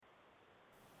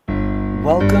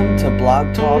Welcome to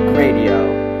Blog Talk Radio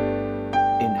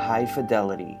in high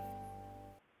fidelity.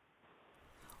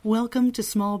 Welcome to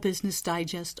Small Business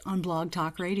Digest on Blog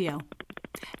Talk Radio.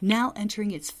 Now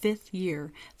entering its 5th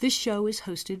year, this show is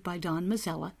hosted by Don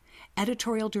Mazzella,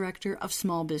 Editorial Director of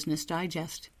Small Business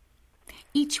Digest.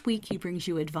 Each week he brings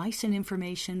you advice and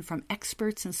information from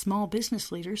experts and small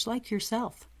business leaders like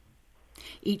yourself.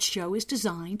 Each show is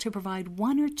designed to provide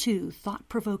one or two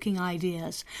thought-provoking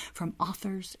ideas from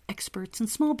authors, experts, and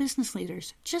small business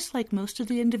leaders, just like most of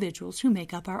the individuals who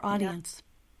make up our audience.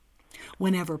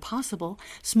 Whenever possible,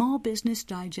 Small Business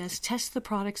Digest tests the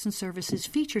products and services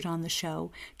featured on the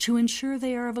show to ensure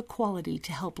they are of a quality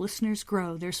to help listeners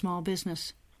grow their small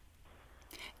business.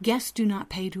 Guests do not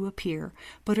pay to appear,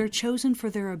 but are chosen for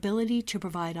their ability to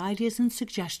provide ideas and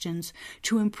suggestions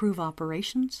to improve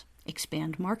operations,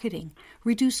 expand marketing,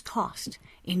 reduce cost,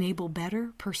 enable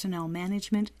better personnel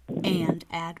management, and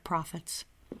add profits.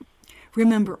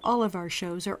 Remember, all of our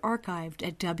shows are archived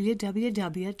at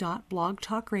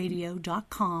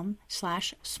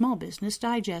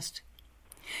www.blogtalkradio.com/smallbusinessdigest.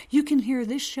 You can hear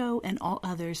this show and all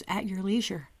others at your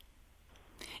leisure.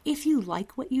 If you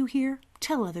like what you hear,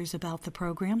 tell others about the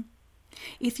program.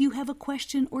 If you have a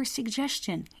question or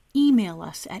suggestion, email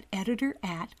us at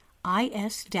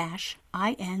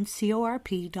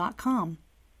editor@is-incorp.com.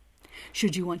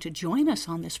 Should you want to join us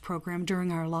on this program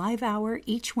during our live hour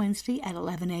each Wednesday at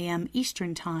 11 a.m.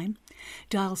 Eastern Time,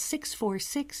 dial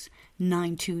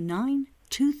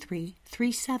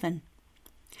 646-929-2337.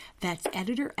 That's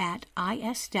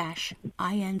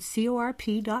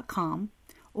editor@is-incorp.com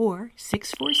or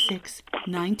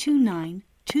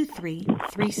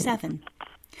 646-929-2337.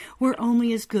 We're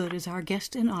only as good as our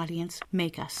guest and audience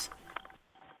make us.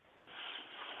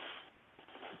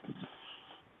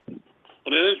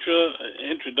 With an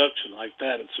introduction like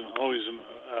that, it's always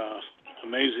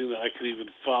amazing that I could even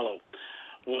follow.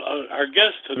 Well, our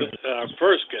guest today, our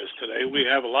first guest today, we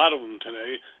have a lot of them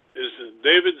today, is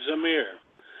David Zamir.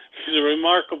 He's a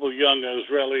remarkable young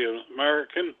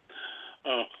Israeli-American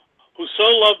who so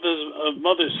loved his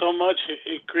mother so much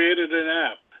he created an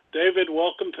app. David,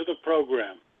 welcome to the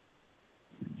program.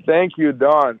 Thank you,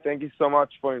 Don. Thank you so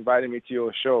much for inviting me to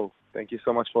your show. Thank you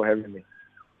so much for having me.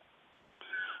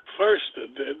 First,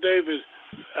 David,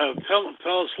 tell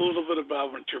us a little bit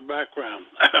about your background.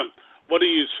 What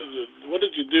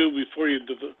did you do before you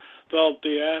developed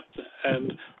the app,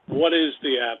 and what is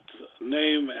the app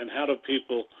name, and how do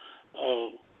people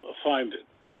find it?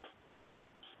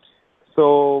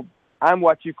 So I'm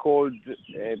what you call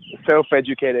a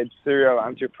self-educated serial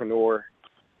entrepreneur.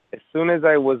 As soon as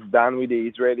I was done with the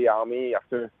Israeli Army,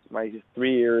 after my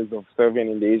 3 years of serving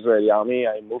in the Israeli Army,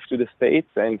 I moved to the States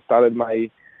and started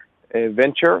my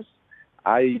ventures.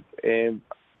 I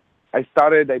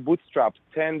bootstrapped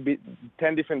 10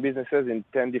 different businesses in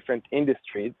 10 different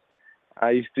industries.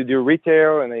 I used to do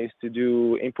retail, and I used to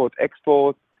do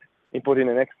importing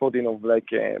and exporting of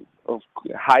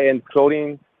high-end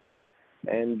clothing.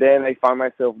 And then I found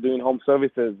myself doing home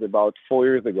services about 4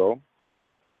 years ago.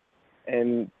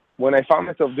 And when I found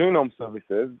myself doing home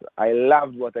services, I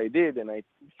loved what I did, and I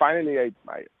finally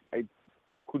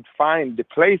could find the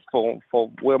place for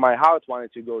where my heart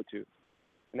wanted to go to.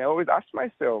 And I always asked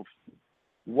myself,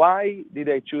 why did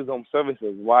I choose home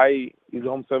services? Why is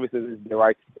home services the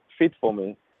right fit for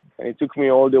me? And it took me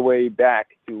all the way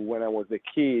back to when I was a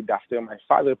kid after my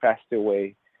father passed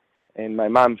away, and my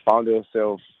mom found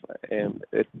herself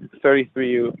at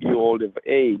 33-year-old of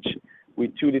age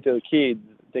with 2 little kids,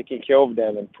 taking care of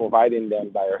them and providing them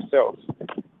by herself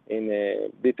in a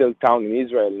little town in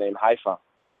Israel named Haifa.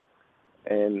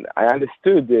 And I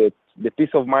understood that the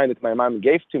peace of mind that my mom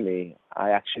gave to me, I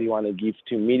actually want to give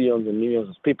to millions and millions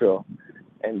of people.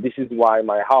 And this is why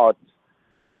my heart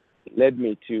led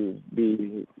me to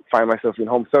find myself in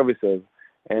home services.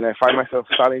 And I find myself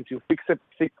starting to fix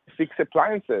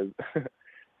appliances.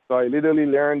 So I literally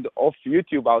learned off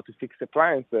YouTube how to fix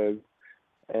appliances.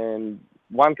 And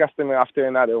one customer after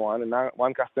another one, and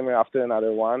one customer after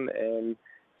another one. And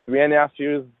 3.5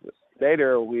 years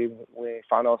later, we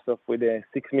found ourselves with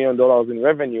 $6 million in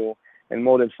revenue and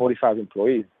more than 45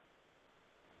 employees.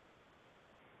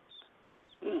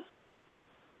 So,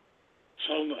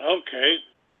 okay,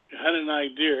 you had an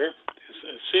idea.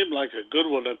 It seemed like a good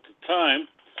one at the time,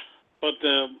 but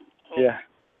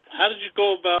how did you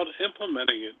go about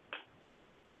implementing it?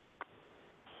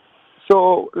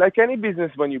 So, like any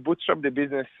business, when you bootstrap the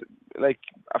business,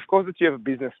 of course that you have a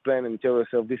business plan and you tell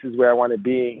yourself, this is where I want to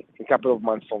be in a couple of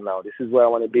months from now. This is where I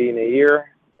want to be in a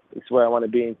year. This is where I want to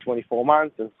be in 24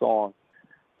 months, and so on.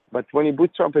 But when you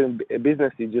bootstrap a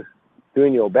business, you're just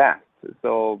doing your best.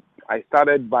 So I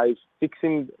started by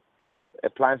fixing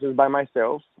appliances by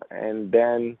myself, and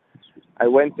then I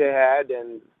went ahead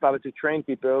and started to train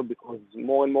people because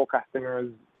more and more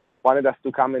customers wanted us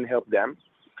to come and help them.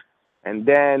 And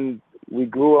then we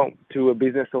grew to a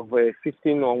business of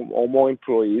 15 or more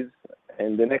employees.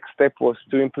 And the next step was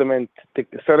to implement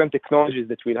certain technologies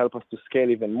that will help us to scale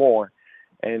even more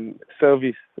and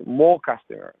service more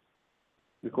customers,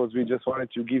 because we just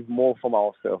wanted to give more from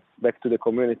ourselves back to the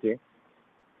community.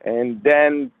 And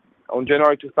then on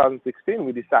January 2016,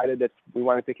 we decided that we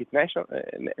want to take it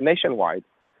nationwide.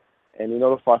 And in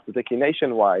order for us to take it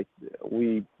nationwide,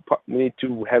 we need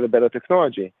to have a better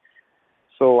technology.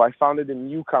 So I founded a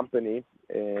new company,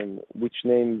 which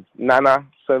named Nana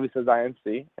Services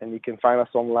Inc. And you can find us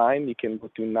online. You can go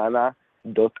to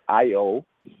nana.io.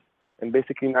 And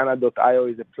basically, nana.io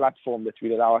is a platform that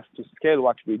will allow us to scale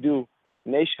what we do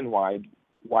nationwide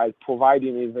while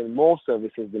providing even more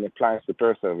services than appliance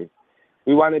repair service.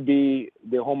 We want to be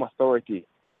the home authority.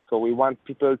 So we want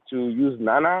people to use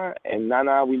Nana, and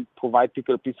Nana will provide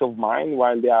people peace of mind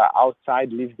while they are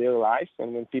outside, live their life.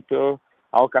 And when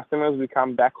our customers will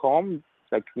come back home,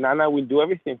 like Nana will do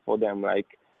everything for them,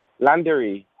 like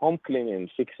laundry, home cleaning,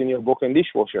 fixing your broken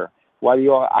dishwasher while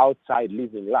you are outside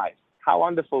living life. How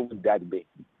wonderful would that be?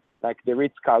 Like the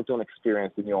Ritz-Carlton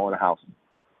experience in your own house.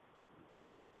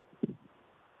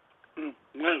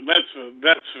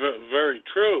 That's very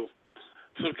true.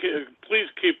 So please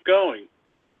keep going.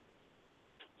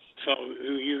 So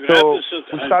you've got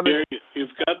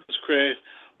this create.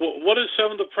 What are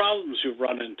some of the problems you've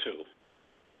run into?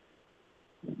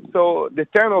 So the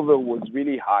turnover was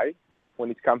really high when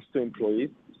it comes to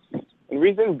employees. And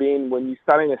reason being, when you're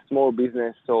starting a small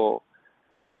business, so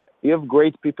you have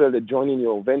great people that join in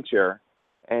your venture,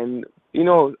 and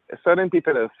certain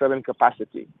people have a certain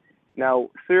capacity. Now,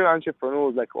 serial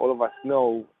entrepreneurs, like all of us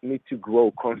know, need to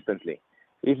grow constantly.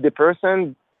 If the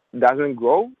person doesn't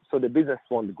grow, so the business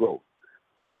won't grow.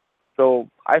 So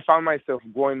I found myself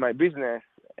growing my business,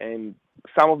 and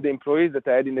some of the employees that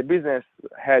I had in the business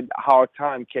had a hard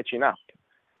time catching up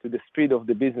to the speed of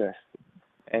the business.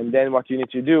 And then what you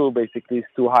need to do basically is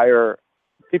to hire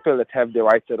people that have the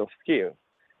right set of skills.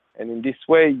 And in this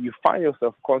way, you find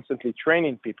yourself constantly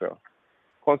training people,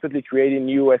 constantly creating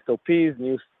new SOPs,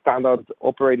 new standard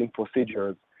operating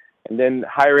procedures, and then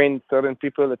hiring certain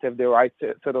people that have the right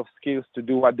set of skills to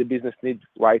do what the business needs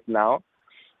right now.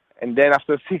 And then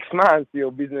after 6 months,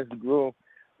 your business grew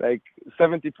like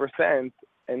 70%,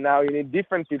 and now you need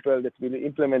different people that will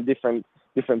implement different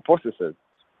processes.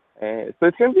 So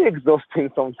it can be exhausting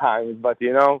sometimes, but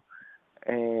it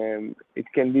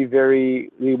can be very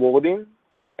rewarding.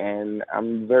 And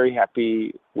I'm very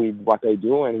happy with what I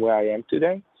do and where I am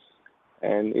today.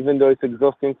 And even though it's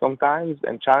exhausting sometimes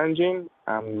and challenging,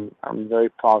 I'm very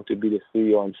proud to be the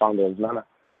CEO and founder of Nana.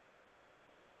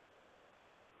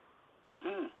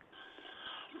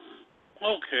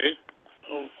 Okay.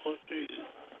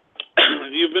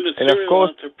 You've been a serial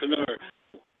entrepreneur.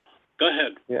 Go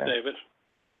ahead, David.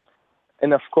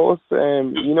 And of course,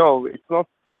 it's not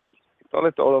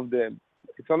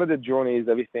that the journey is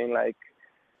everything like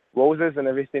roses and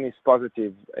everything is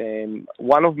positive.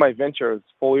 One of my ventures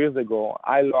 4 years ago,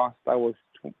 I was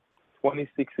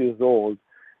 26 years old,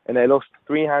 and I lost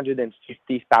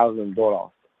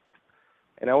 $350,000.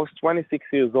 And I was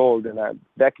 26 years old, and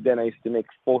back then I used to make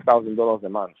 $4,000 a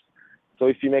month. So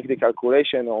if you make the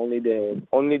calculation, only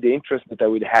the interest that I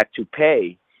would have to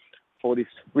pay for this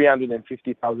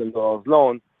 $350,000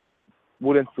 loan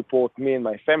wouldn't support me and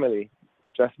my family,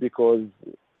 just because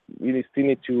you still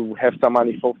need to have some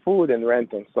money for food and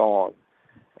rent and so on.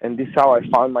 And this is how I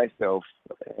found myself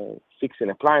fixing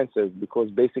appliances,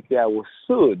 because basically I was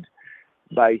sued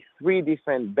by 3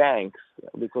 different banks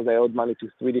because I owed money to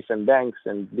 3 different banks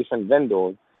and different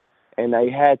vendors. And I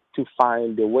had to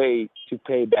find a way to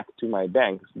pay back to my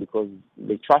banks because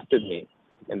they trusted me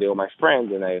and they were my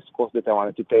friends. And of course, I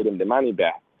wanted to pay them the money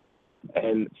back.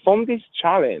 And from this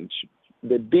challenge,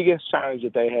 the biggest challenge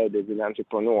that I had as an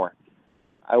entrepreneur,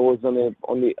 I was on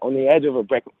the edge of a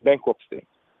bankruptcy.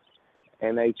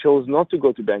 And I chose not to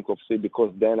go to bankruptcy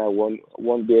because then I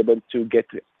won't be able to get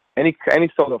any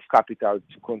sort of capital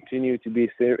to continue to be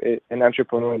an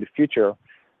entrepreneur in the future.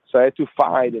 So I had to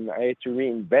fight and I had to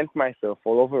reinvent myself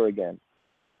all over again.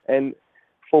 And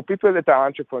for people that are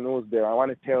entrepreneurs there, I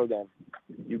want to tell them,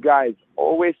 you guys,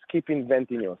 always keep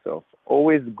inventing yourself.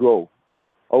 Always grow.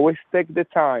 Always take the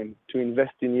time to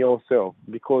invest in yourself,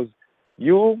 because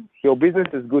your business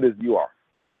is as good as you are.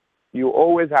 You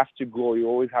always have to grow. You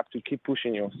always have to keep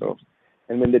pushing yourself.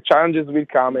 And when the challenges will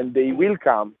come, and they will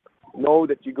come, know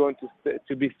that you're going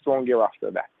to be stronger after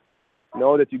that.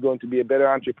 Know that you're going to be a better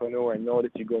entrepreneur, and know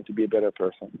that you're going to be a better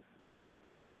person.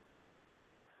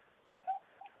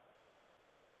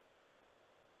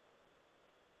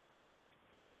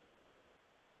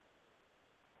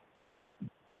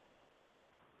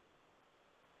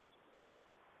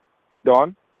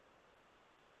 Dawn?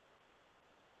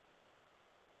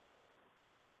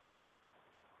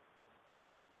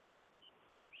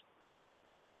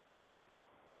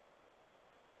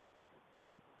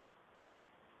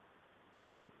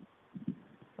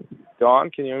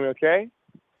 Dawn, can you hear me okay?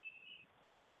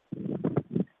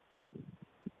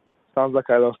 Sounds like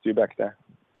I lost you back there.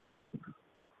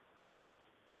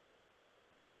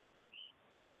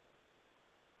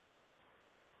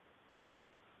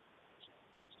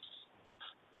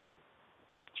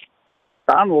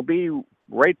 Don will be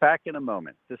right back in a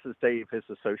moment. This is Dave, his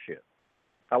associate.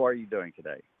 How are you doing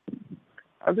today?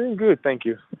 I'm doing good, thank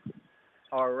you.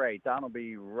 All right, Don will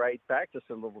be right back. Just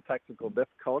a little technical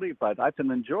difficulty, but I've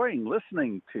been enjoying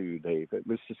listening to Dave. It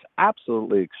was just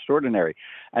absolutely extraordinary.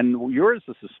 And yours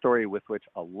is a story with which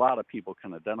a lot of people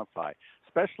can identify,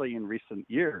 especially in recent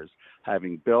years,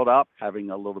 having built up,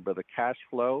 having a little bit of cash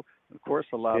flow, of course,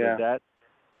 a lot of debt,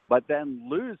 but then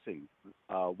losing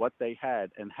what they had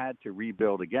and had to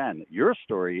rebuild again. Your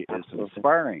story is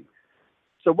inspiring.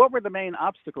 So what were the main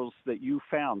obstacles that you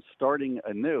found starting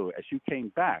anew as you came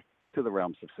back to the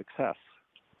realms of success?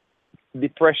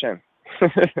 Depression.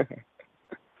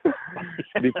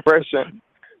 Depression.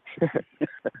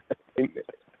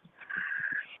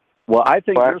 Well, I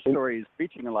think your story is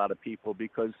reaching a lot of people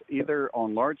because either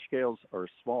on large scales or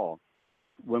small,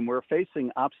 when we're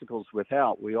facing obstacles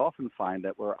without, we often find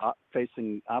that we're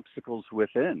facing obstacles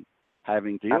within,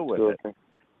 having to deal with it.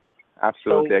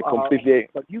 Absolutely. So,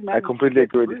 I completely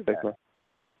agree with this statement.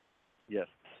 Yes.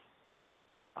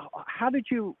 How did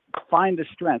you find the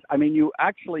strength? I mean, you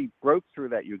actually broke through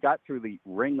that. You got through the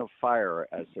ring of fire,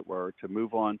 as it were, to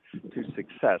move on to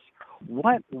success.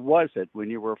 What was it when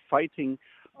you were fighting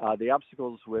the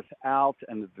obstacles without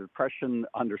and the depression,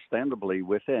 understandably,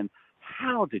 within?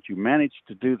 How did you manage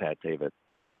to do that, David?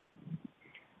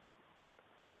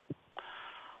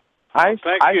 I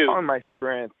found my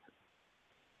strength.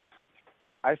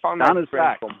 I found my Don is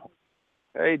strength. back.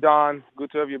 Hey, Don.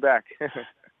 Good to have you back.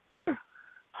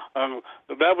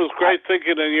 That was great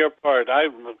thinking on your part. I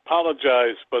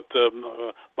apologize, but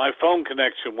my phone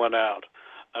connection went out,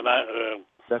 and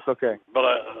That's okay. But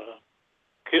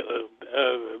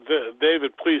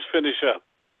David, please finish up.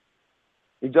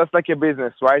 It's just like a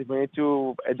business, right? We need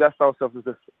to adjust ourselves to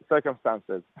the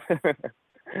circumstances.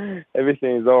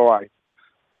 Everything is all right.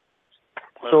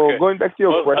 So going back to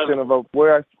your question about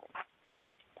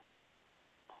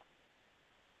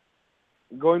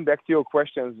going back to your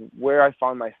questions, where I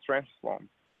found my strength from.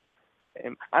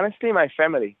 And honestly, my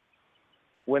family.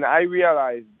 When I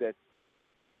realized that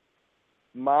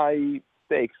my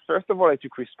mistakes, first of all, I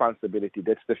took responsibility.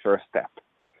 That's the first step.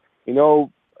 You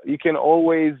know, you can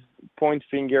always point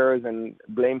fingers and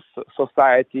blame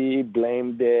society,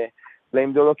 blame the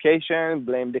location,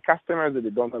 blame the customers that they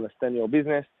don't understand your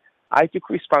business. I took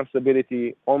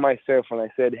responsibility on myself and I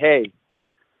said, hey,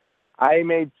 I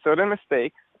made certain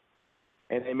mistakes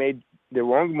and I made the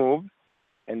wrong moves,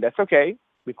 and that's okay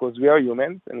because we are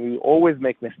humans and we always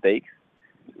make mistakes.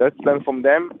 Let's learn from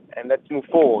them and let's move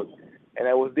forward. And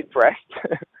I was depressed.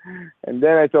 And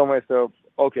then I told myself,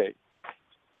 okay,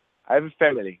 I have a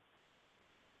family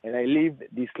and I lived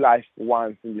this life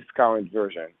once in this current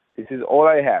version. This is all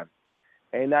I have.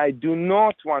 And I do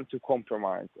not want to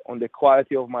compromise on the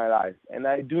quality of my life. And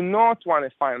I do not want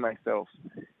to find myself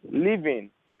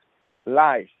living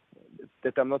life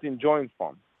that I'm not enjoying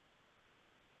from,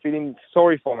 feeling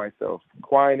sorry for myself,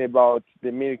 crying about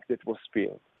the milk that was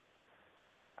spilled.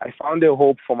 I found a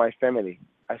hope for my family.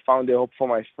 I found a hope for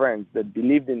my friends that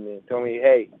believed in me and told me,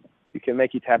 hey, you can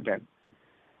make it happen.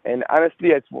 And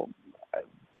honestly,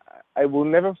 I will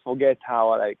never forget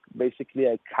how I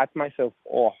cut myself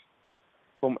off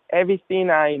from everything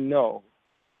I know,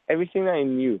 everything I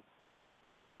knew.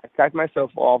 I cut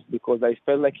myself off because I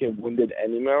felt like a wounded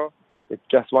animal that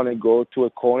just want to go to a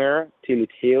corner till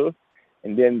it heals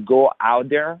and then go out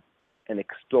there and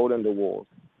explode on the world.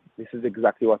 This is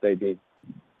exactly what I did.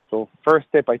 So first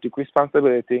step, I took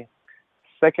responsibility.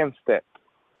 Second step,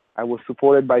 I was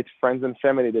supported by friends and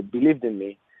family that believed in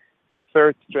me.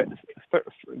 The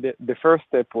first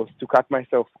step was to cut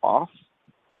myself off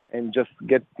and just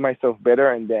get myself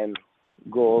better and then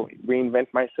go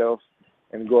reinvent myself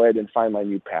and go ahead and find my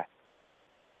new path.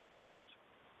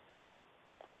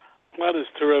 That is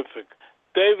terrific.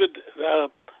 David,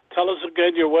 tell us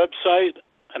again your website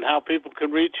and how people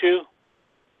can reach you.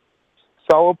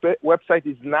 So our website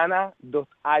is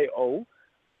nana.io,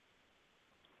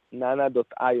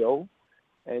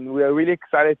 and we are really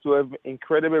excited to have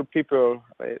incredible people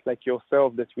like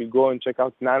yourself that will go and check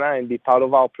out Nana and be part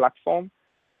of our platform.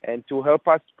 and to help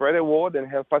us spread the word and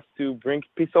help us to bring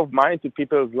peace of mind to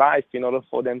people's life in order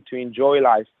for them to enjoy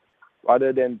life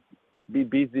rather than be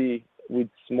busy with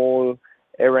small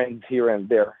errands here and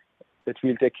there that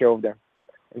will take care of them.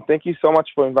 And thank you so much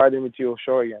for inviting me to your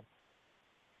show again.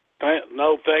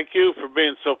 No, thank you for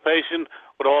being so patient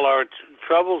with all our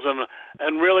troubles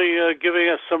and really giving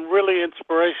us some really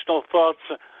inspirational thoughts.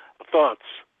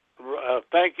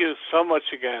 Thank you so much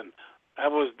again.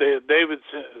 That was David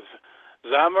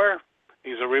Zamir.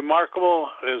 He's a remarkable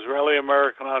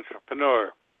Israeli-American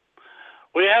entrepreneur.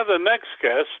 We have the next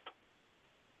guest,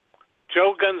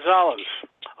 Joe Gonzalzez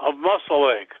of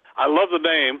Muscle Egg. I love the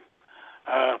name.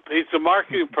 He's a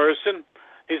marketing person.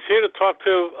 He's here to talk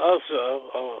to us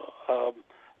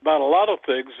about a lot of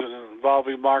things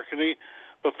involving marketing.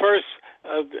 But first,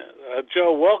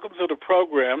 Joe, welcome to the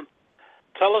program.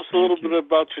 Tell us a little bit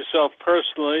about yourself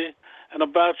personally and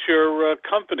about your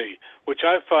company, which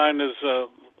I find is a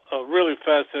really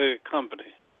fascinating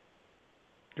company.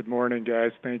 Good morning,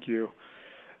 guys. Thank you.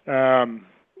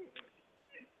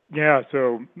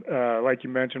 So like you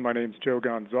mentioned, my name's Joe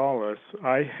Gonzalez.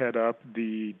 I head up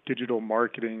the digital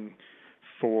marketing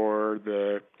for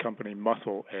the company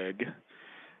Muscle Egg.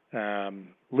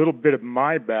 Little bit of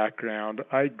my background,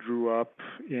 I grew up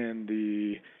in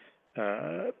the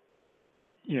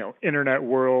internet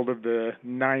world of the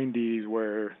 90s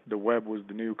where the web was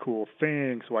the new cool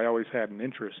thing, so I always had an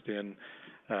interest in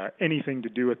anything to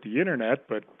do with the internet.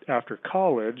 But after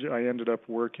college, I ended up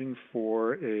working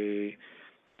for a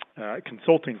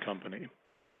consulting company.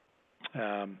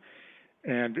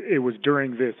 And it was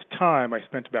during this time, I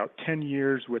spent about 10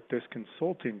 years with this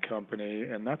consulting company,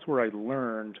 and that's where I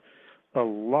learned a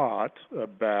lot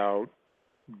about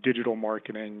digital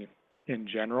marketing in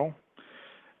general,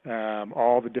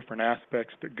 all the different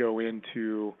aspects that go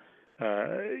into,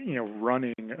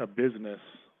 running a business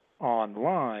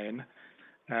online.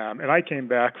 And I came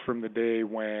back from the day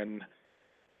when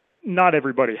not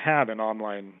everybody had an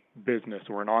online business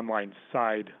or an online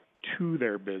side to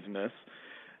their business.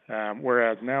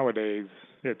 Whereas nowadays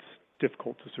it's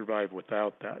difficult to survive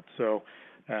without that. So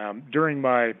during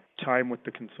my time with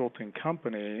the consulting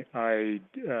company, I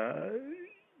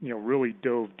really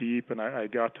dove deep, and I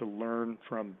got to learn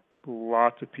from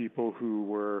lots of people who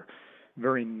were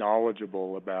very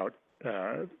knowledgeable about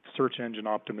search engine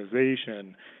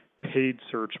optimization, paid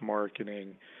search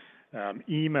marketing,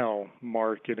 email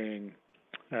marketing,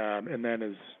 and then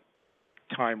as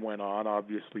time went on,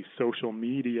 obviously social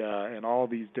media and all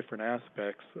these different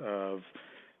aspects of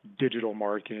digital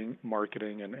marketing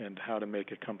and how to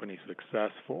make a company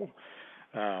successful.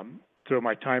 So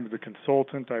my time as a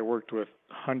consultant, I worked with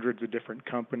hundreds of different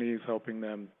companies, helping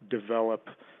them develop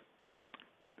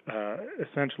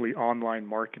essentially online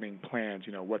marketing plans,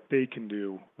 what they can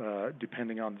do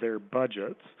depending on their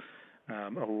budgets.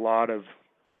 A lot of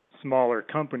smaller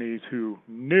companies who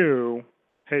knew,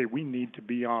 hey, we need to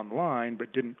be online,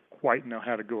 but didn't quite know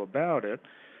how to go about it.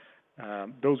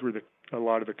 Those were a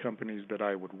lot of the companies that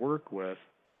I would work with.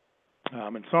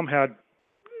 And some had,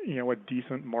 a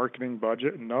decent marketing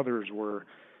budget, and others were,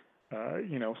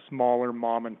 smaller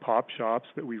mom and pop shops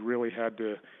that we really had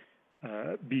to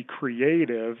be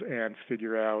creative and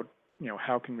figure out,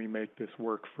 how can we make this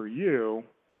work for you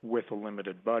with a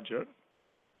limited budget.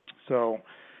 So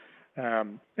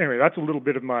anyway, that's a little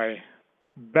bit of my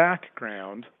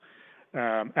background.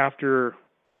 After,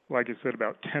 like I said,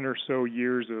 about 10 or so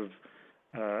years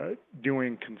of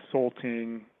doing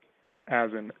consulting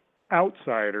as an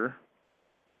outsider,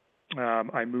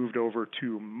 I moved over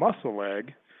to Muscle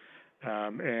Egg,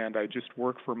 and I just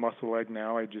work for Muscle Egg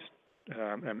now. I just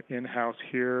am in-house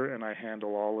here, and I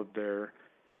handle all of their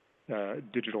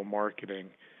digital marketing.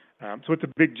 So it's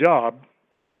a big job.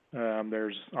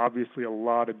 There's obviously a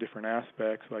lot of different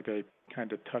aspects, like I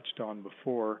kind of touched on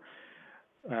before,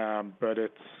 but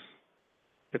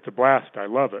it's a blast. I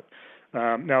love it.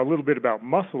 Now a little bit about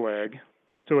Muscle Egg.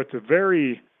 So it's a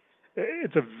very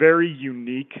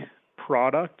unique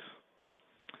product.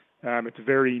 It's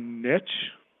very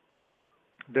niche.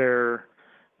 They're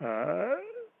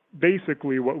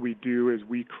basically what we do is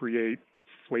we create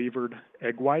flavored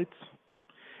egg whites,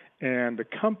 and the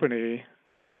company,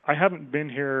 I haven't been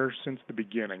here since the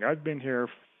beginning. I've been here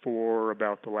for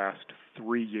about the last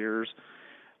 3 years.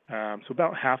 So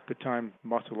about half the time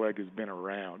Muscle Egg has been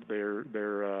around.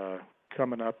 They're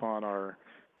coming up on our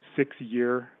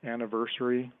 6-year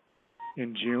anniversary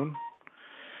in June.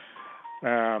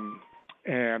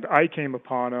 And I came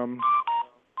upon them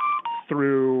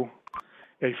through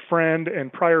a friend,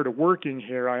 and prior to working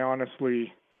here, I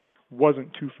honestly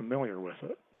wasn't too familiar with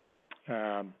it.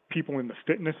 People in the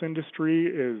fitness industry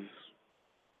is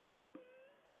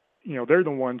they're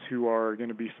the ones who are going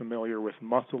to be familiar with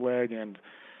Muscle Egg and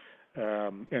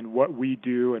what we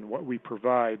do and what we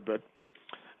provide. But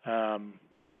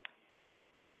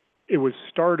it was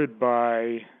started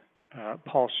by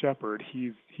Paul Shepard.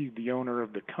 He's the owner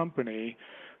of the company,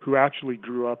 who actually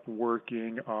grew up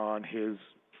working on his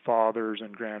father's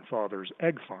and grandfather's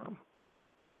egg farm.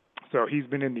 So he's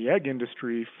been in the egg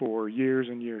industry for years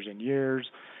and years and years.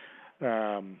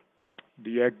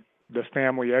 The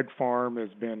family egg farm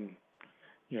has been,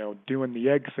 doing the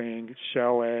egg thing,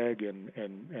 shell egg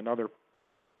and other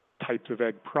types of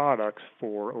egg products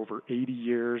for over 80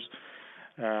 years.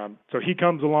 So he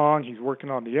comes along, he's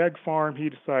working on the egg farm. He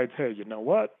decides, hey, you know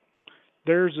what?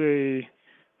 There's a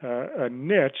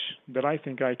niche that I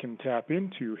think I can tap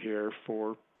into here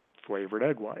for flavored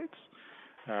egg whites.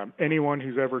 Anyone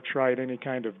who's ever tried any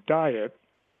kind of diet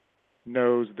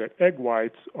knows that egg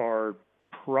whites are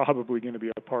probably going to be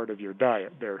a part of your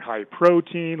diet. They're high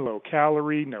protein, low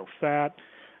calorie, no fat.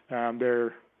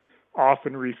 They're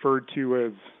often referred to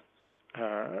as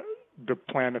the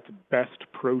planet's best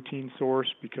protein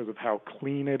source because of how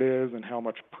clean it is and how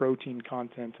much protein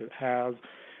content it has,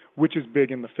 which is big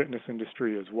in the fitness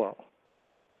industry as well.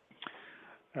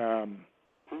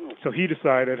 So he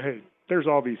decided, hey, there's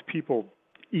all these people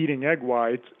eating egg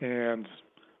whites, and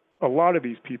a lot of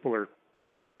these people are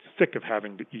sick of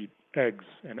having to eat eggs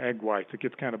and egg whites. It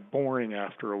gets kind of boring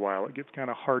after a while. It gets kind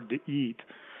of hard to eat.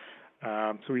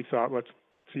 So he thought, let's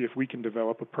see if we can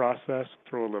develop a process,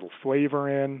 throw a little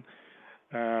flavor in.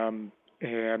 And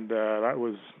that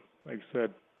was, like I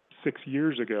said, 6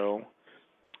 years ago.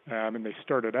 And they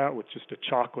started out with just a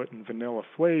chocolate and vanilla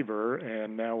flavor,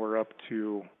 and now we're up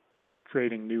to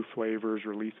creating new flavors,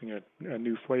 releasing a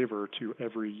new flavor or two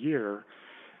every year,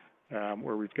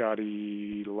 where we've got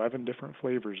 11 different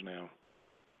flavors now.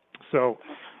 So,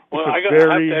 well, I have to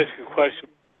ask you a question.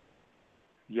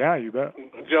 Yeah, you bet.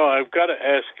 Joe, I've got to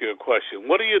ask you a question.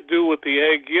 What do you do with the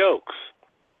egg yolks?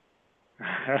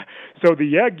 So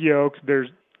the egg yolks, there's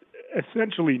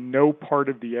essentially no part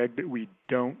of the egg that we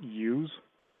don't use.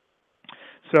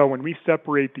 So when we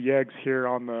separate the eggs here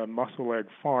on the Muscle Egg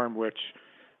farm, which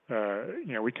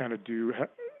we kind of do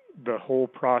the whole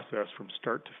process from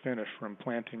start to finish, from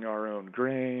planting our own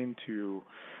grain to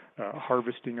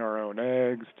harvesting our own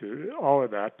eggs to all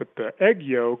of that. But the egg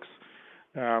yolks,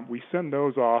 we send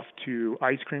those off to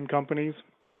ice cream companies,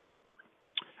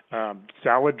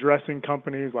 salad dressing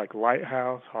companies like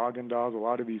Lighthouse, Haagen-Dazs, a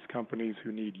lot of these companies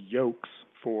who need yolks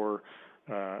for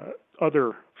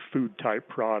other food type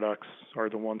products are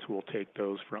the ones who will take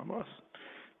those from us.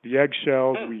 The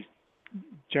eggshells, we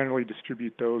generally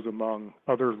distribute those among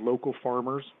other local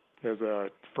farmers as a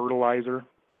fertilizer.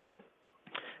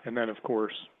 And then, of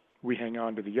course, we hang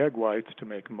on to the egg whites to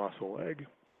make Muscle Egg.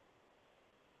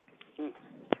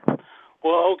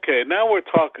 Well, okay, now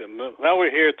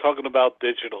we're here talking about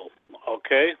digital,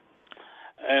 okay?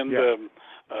 And yeah.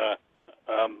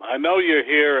 I know you're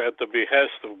here at the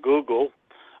behest of Google.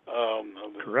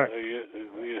 Correct.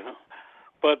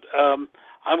 But I'm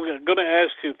going to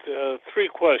ask you three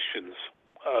questions.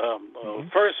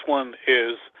 First one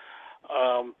is,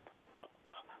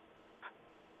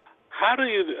 how do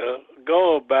you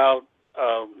go about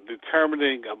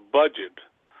determining a budget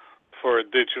for a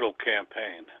digital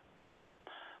campaign?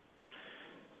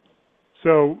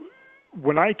 So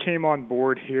when I came on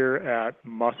board here at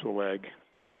Muscle Egg,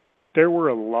 there were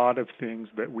a lot of things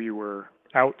that we were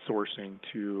outsourcing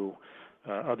to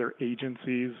other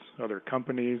agencies, other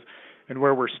companies, and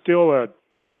where we're still a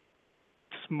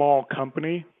small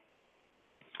company,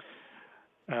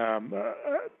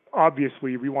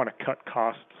 obviously we want to cut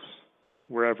costs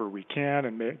wherever we can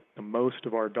and make the most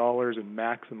of our dollars and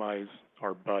maximize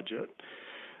our budget.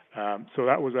 So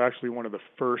that was actually one of the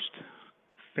first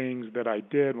things that I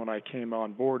did when I came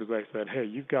on board, is I said, hey,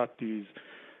 you've got these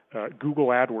Google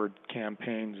AdWords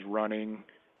campaigns running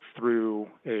through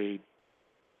a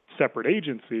separate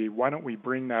agency. Why don't we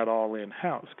bring that all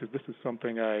in-house? Because this is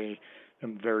something I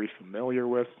am very familiar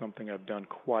with, something I've done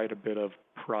quite a bit of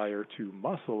prior to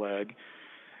Muscle Egg,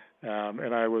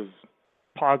 and I was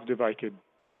positive I could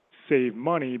save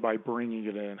money by bringing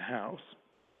it in-house.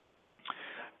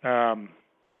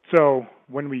 So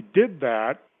when we did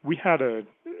that,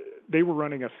 they were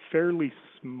running a fairly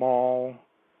small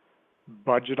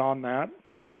budget on that.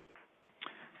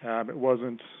 It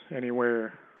wasn't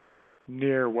anywhere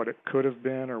near what it could have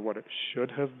been or what it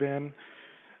should have been.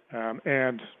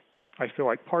 And I feel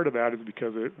like part of that is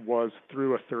because it was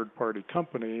through a third-party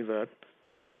company that,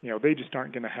 they just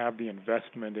aren't going to have the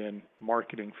investment in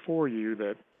marketing for you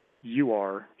that you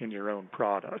are in your own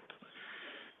product.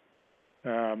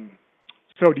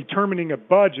 So determining a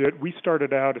budget, we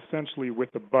started out essentially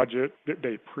with the budget that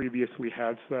they previously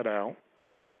had set out,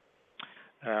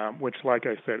 which, like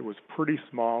I said, was pretty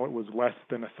small. It was less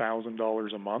than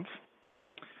 $1,000 a month.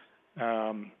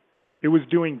 It was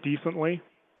doing decently,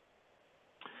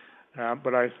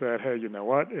 but I said, hey, you know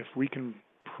what? If we can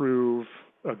prove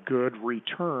a good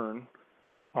return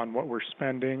on what we're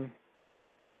spending,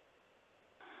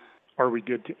 are we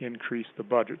good to increase the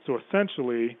budget? So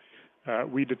essentially,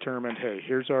 we determined, hey,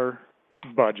 here's our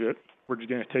budget. We're just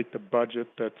going to take the budget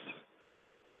that's,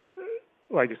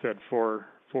 like I said, for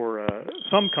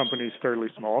some companies fairly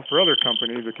small. For other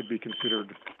companies, it could be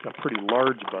considered a pretty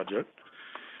large budget.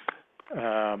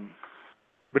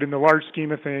 But in the large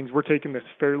scheme of things, we're taking this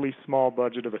fairly small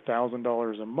budget of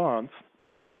 $1,000 a month,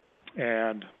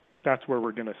 and that's where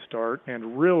we're going to start.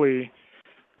 And really,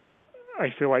 I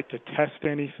feel like to test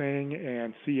anything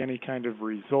and see any kind of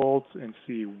results and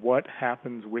see what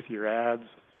happens with your ads,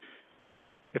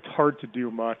 it's hard to do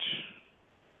much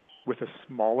with a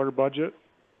smaller budget.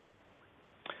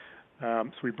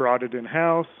 So we brought it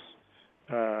in-house,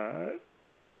 got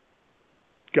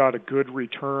a good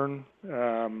return.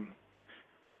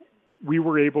 We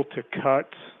were able to cut,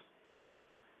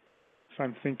 if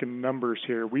I'm thinking numbers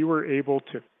here, we were able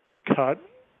to cut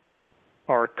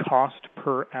our cost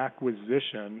per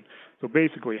acquisition, so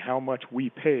basically how much we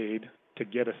paid to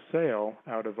get a sale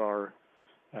out of our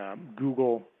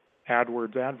Google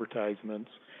AdWords advertisements,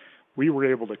 we were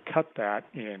able to cut that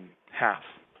in half.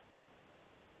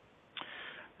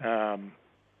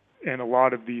 And a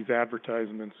lot of these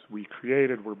advertisements we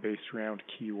created were based around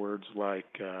keywords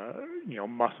like,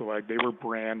 muscle egg. They were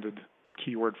branded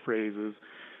keyword phrases,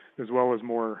 as well as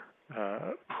more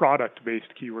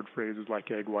product-based keyword phrases like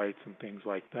egg whites and things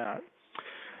like that.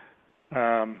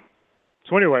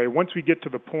 So anyway, once we get to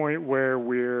the point where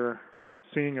we're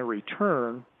seeing a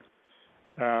return,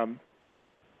 the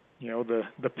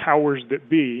powers that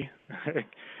be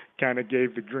kind of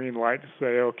gave the green light to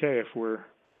say, okay, if we're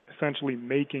essentially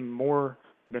making more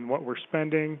than what we're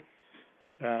spending,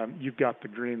 you've got the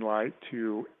green light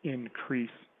to increase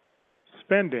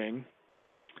spending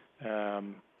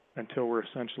until we're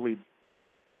essentially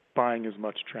buying as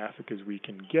much traffic as we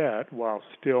can get while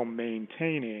still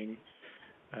maintaining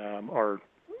the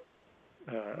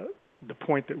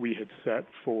point that we had set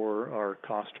for our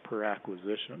cost per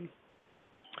acquisition.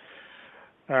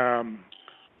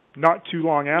 Not too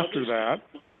long after that,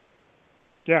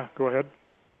 yeah, go ahead.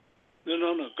 No,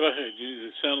 go ahead.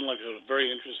 It sounded like a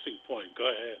very interesting point.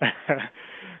 Go ahead.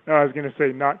 No, I was going to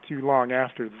say not too long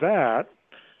after that,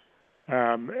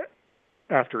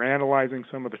 after analyzing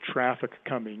some of the traffic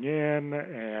coming in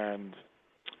and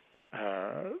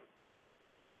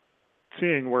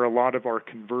seeing where a lot of our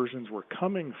conversions were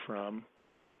coming from,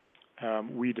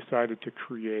 we decided to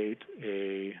create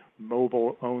a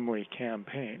mobile-only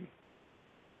campaign.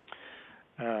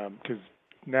 Because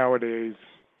nowadays,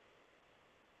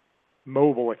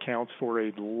 mobile accounts for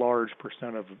a large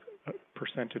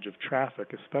percentage of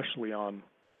traffic, especially on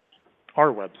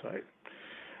our website.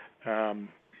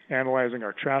 Analyzing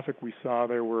our traffic, we saw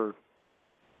there were,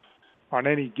 on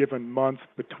any given month,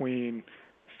 between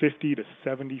 50 to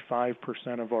 75%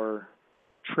 of our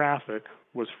traffic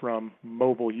was from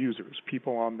mobile users,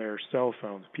 people on their cell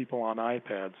phones, people on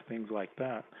iPads, things like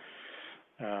that.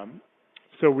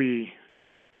 So we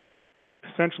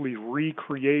essentially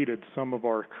recreated some of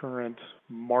our current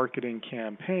marketing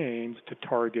campaigns to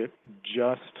target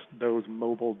just those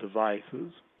mobile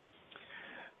devices.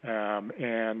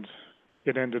 And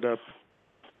it ended up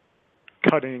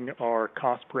cutting our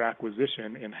cost per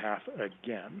acquisition in half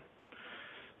again.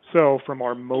 So from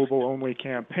our mobile-only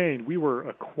campaign, we were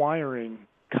acquiring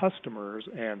customers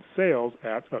and sales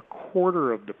at a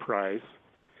quarter of the price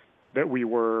that we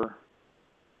were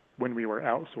when we were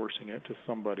outsourcing it to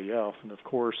somebody else. And of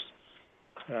course,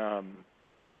 a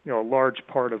large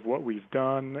part of what we've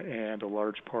done and a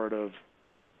large part of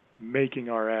making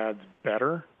our ads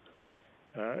better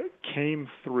came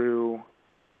through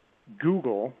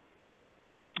Google.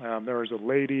 There was a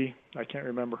lady, I can't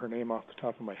remember her name off the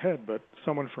top of my head, but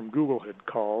someone from Google had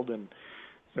called and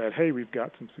said, hey, we've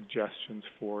got some suggestions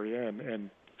for you, and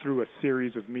through a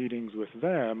series of meetings with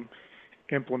them,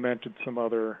 implemented some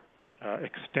other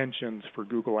extensions for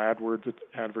Google AdWords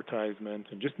advertisements,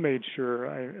 and just made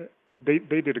sure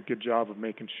they did a good job of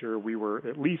making sure we were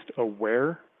at least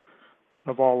aware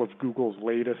of all of Google's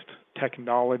latest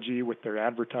technology with their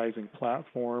advertising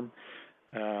platform,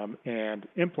 and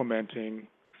implementing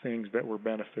things that were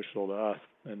beneficial to us.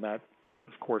 And that,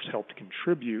 of course, helped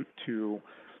contribute to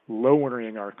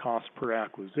lowering our cost per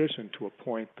acquisition to a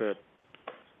point that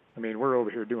I mean, we're over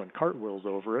here doing cartwheels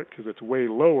over it because it's way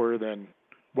lower than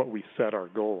what we set our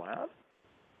goal at.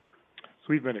 So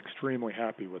we've been extremely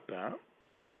happy with that.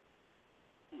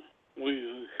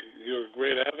 You're a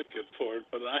great advocate for it,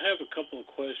 but I have a couple of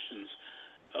questions.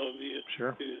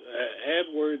 Sure.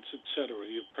 AdWords, etc.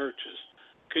 you purchased.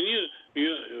 Can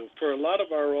you, for a lot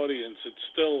of our audience, it's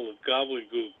still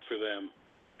gobbledygook for them,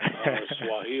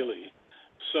 Swahili.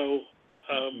 So,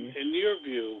 in your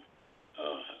view,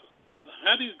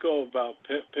 how do you go about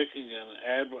picking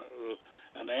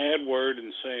an ad word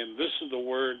and saying this is the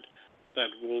word that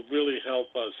will really help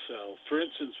us sell? For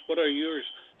instance, what are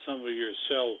some of your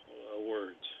sell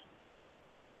words?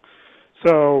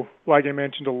 So, like I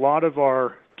mentioned, a lot of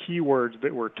our keywords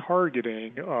that we're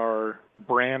targeting are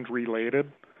brand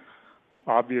related.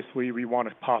 Obviously, we want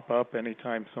to pop up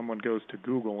anytime someone goes to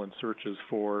Google and searches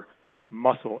for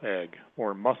muscle egg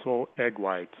or muscle egg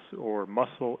whites or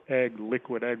muscle egg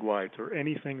liquid egg whites or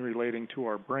anything relating to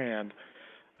our brand.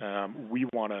 We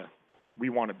want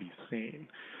to be seen.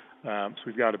 So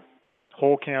we've got a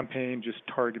whole campaign just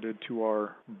targeted to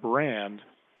our brand.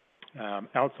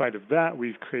 Outside of that,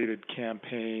 we've created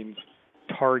campaigns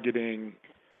targeting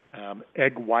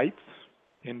egg whites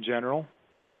in general,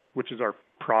 which is our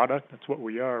product. That's what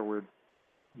we are. We're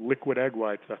liquid egg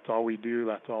whites. That's all we do.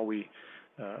 That's all we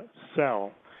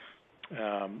sell.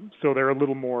 So they're a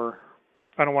little more,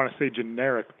 I don't want to say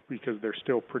generic because they're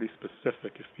still pretty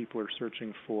specific. If people are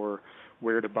searching for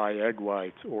where to buy egg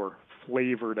whites or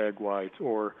flavored egg whites,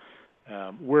 or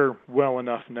we're well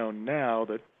enough known now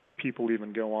that people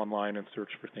even go online and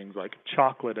search for things like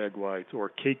chocolate egg whites or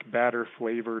cake batter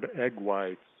flavored egg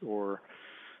whites or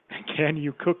can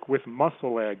you cook with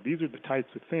muscle egg? These are the types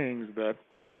of things that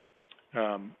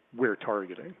we're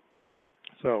targeting.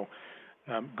 So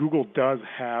Google does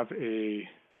have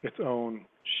its own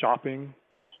shopping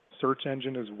search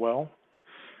engine as well,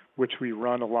 which we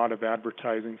run a lot of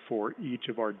advertising for each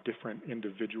of our different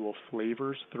individual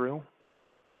flavors through,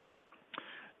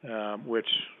 which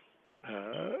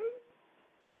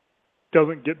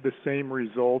doesn't get the same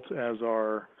results as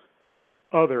our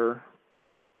other,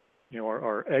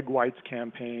 our egg whites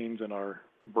campaigns and our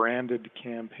branded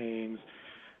campaigns,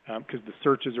 because the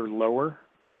searches are lower.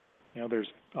 There's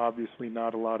obviously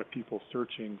not a lot of people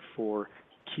searching for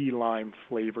key lime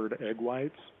flavored egg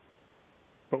whites,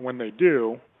 but when they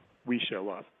do, we show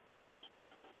up.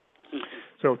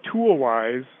 So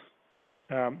tool-wise,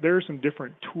 there are some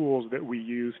different tools that we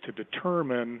use to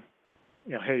determine,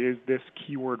 hey, is this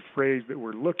keyword phrase that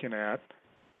we're looking at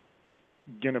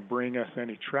going to bring us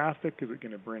any traffic? Is it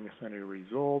going to bring us any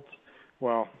results?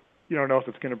 Well, you don't know if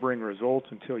it's going to bring results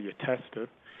until you test it.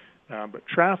 But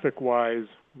traffic-wise,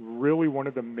 really one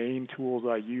of the main tools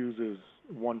I use is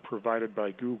one provided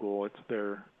by Google. It's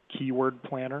their keyword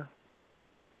planner.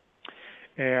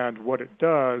 And what it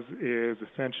does is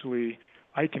essentially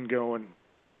I can go and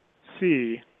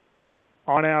see,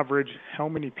 on average, how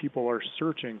many people are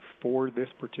searching for this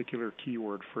particular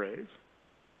keyword phrase.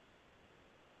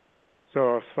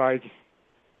 So if I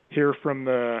hear from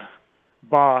the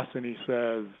boss and he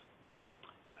says,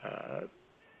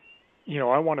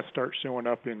 I want to start showing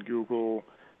up in Google,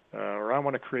 or I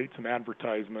want to create some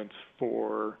advertisements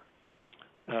for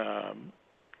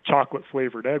chocolate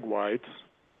flavored egg whites,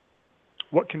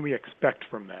 what can we expect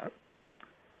from that?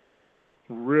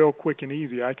 Real quick and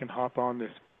easy, I can hop on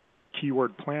this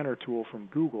keyword planner tool from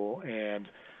Google and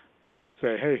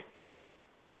say, hey,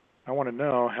 I want to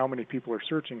know how many people are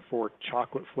searching for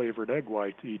chocolate flavored egg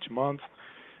whites each month,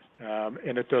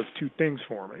 and it does two things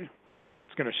for me.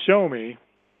 It's going to show me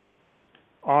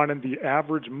on the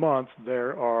average month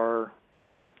there are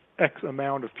X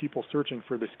amount of people searching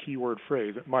for this keyword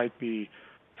phrase. It might be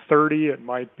 30, it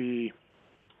might be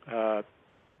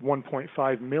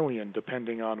 1.5 million,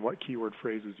 depending on what keyword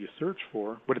phrases you search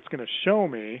for, but it's going to show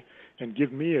me and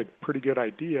give me a pretty good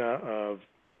idea of,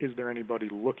 is there anybody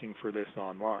looking for this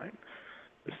online?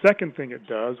 The second thing it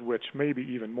does, which may be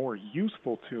even more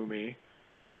useful to me,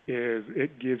 is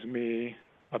it gives me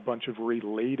a bunch of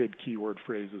related keyword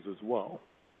phrases as well.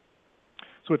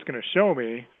 So it's going to show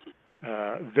me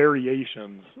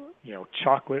variations,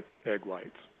 chocolate egg whites,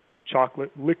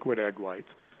 chocolate liquid egg whites,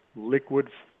 liquid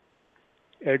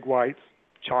egg whites,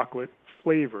 chocolate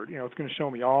flavored. It's going to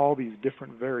show me all these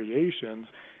different variations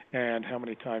and how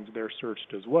many times they're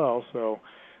searched as well. So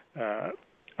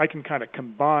I can kind of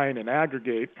combine and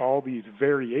aggregate all these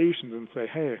variations and say,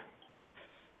 hey,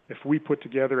 if we put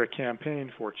together a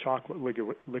campaign for chocolate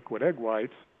liquid egg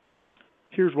whites,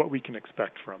 here's what we can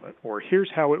expect from it, or here's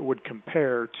how it would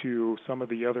compare to some of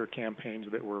the other campaigns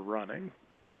that we're running.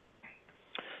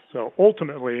 So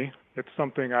ultimately, it's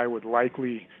something I would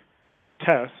likely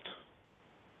test,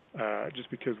 just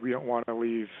because we don't want to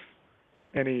leave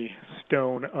any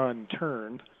stone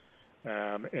unturned.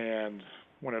 And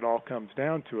when it all comes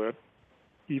down to it,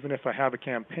 even if I have a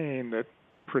campaign that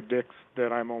predicts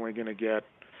that I'm only going to get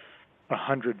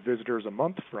 100 visitors a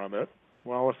month from it,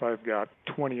 well, if I've got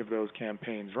 20 of those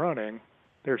campaigns running,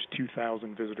 there's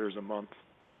 2,000 visitors a month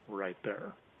right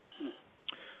there.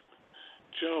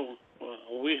 Joe,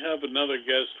 we have another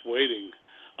guest waiting.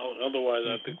 Otherwise,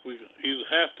 I think you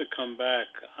have to come back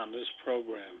on this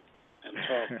program and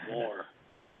talk more.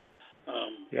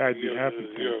 Yeah, I'd be happy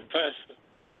to.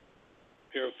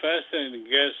 You're a fascinating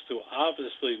guest who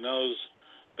obviously knows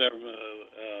their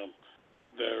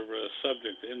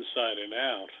subject inside and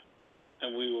out,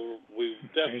 and we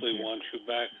definitely want you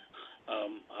back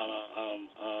on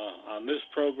this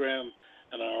program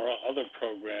and our other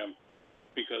program,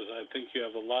 because I think you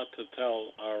have a lot to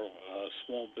tell our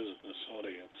small business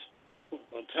audience.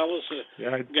 Well, tell us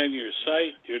again your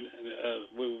site.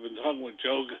 We've been talking with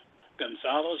Joe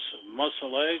Gonzalzez,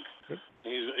 Muscle Egg.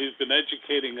 He's been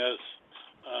educating us.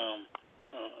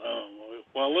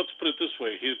 Well, let's put it this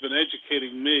way. He's been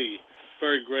educating me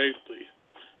very greatly,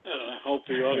 and I hope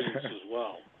the audience as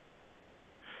well.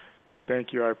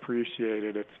 Thank you. I appreciate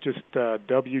it. It's just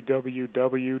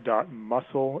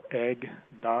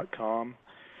www.muscleegg.com,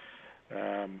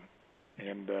 and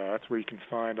that's where you can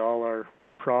find all our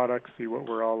products, see what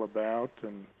we're all about,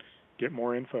 and get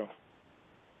more info.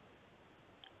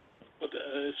 But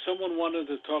if someone wanted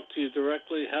to talk to you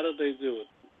directly, how did they do it,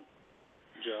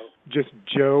 Joe? Just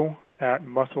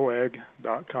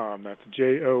joe@muscleegg.com. That's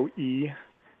JOE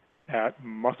at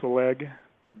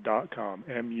muscleegg.com.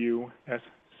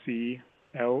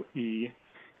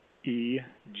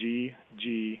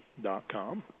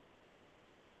 MUSCLEEGG.com.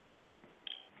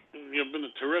 You've been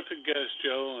a terrific guest,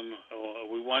 Joe, and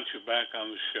we want you back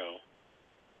on the show.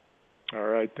 All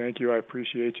right. Thank you. I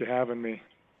appreciate you having me.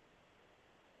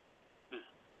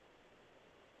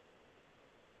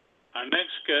 Our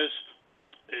next guest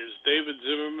is David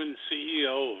Zimmerman,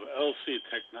 CEO of LC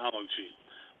Technology.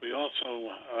 We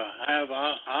also have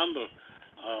on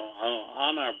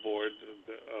our board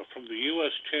from the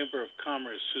U.S. Chamber of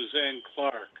Commerce, Suzanne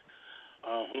Clark,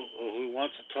 who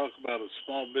wants to talk about a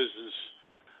small business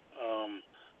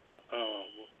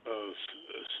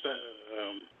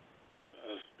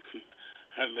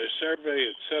and their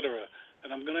survey, etc.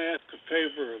 And I'm going to ask a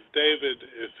favor of David,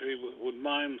 if he would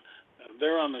mind.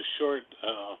 They're on a short.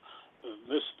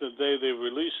 The day they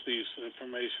release these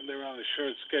information, they're on a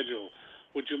short schedule.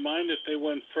 Would you mind if they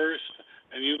went first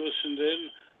and you listened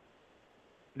in?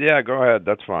 Yeah, go ahead.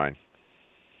 That's fine.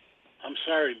 I'm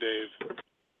sorry, Dave.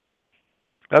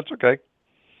 That's okay.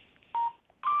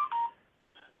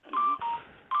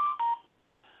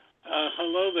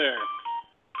 Hello there.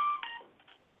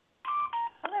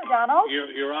 Hello, Donald.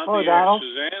 You're on Hello, the air, Donald.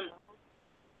 Suzanne?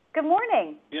 Good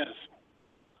morning. Yes.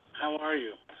 How are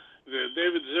you?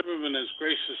 David Zimmerman has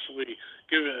graciously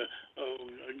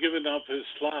given up his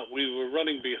slot. We were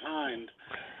running behind.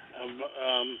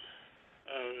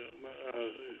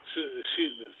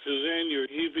 Suzanne, you're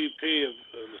EVP of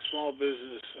the Small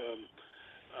Business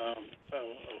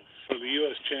for the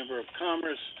U.S. Chamber of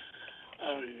Commerce.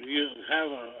 You have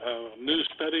a new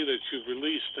study that you've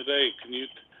released today. Can you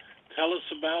tell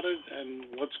us about it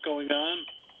and what's going on?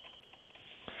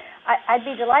 I'd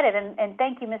be delighted, and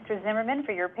thank you, Mr. Zimmerman,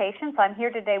 for your patience. I'm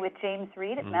here today with James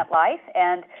Reid at MetLife,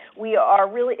 and we are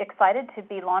really excited to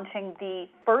be launching the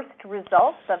first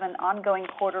results of an ongoing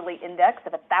quarterly index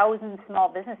of 1,000 small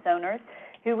business owners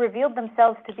who revealed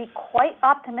themselves to be quite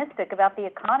optimistic about the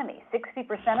economy.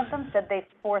 60% of them said they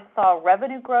foresaw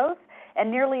revenue growth, and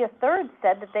nearly a third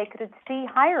said that they could see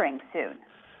hiring soon.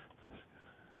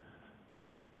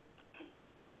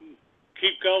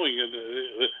 Keep going.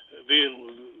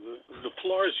 The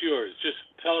floor is yours. Just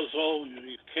tell us all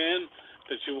you can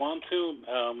that you want to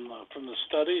from the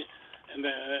study, and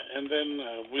then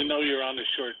we know you're on a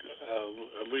short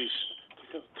leash.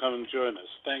 Come and join us.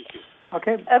 Thank you.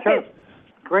 Okay. Sure.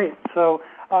 Great. So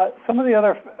some of the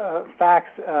other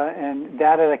facts and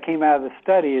data that came out of the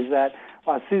study is that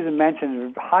Susan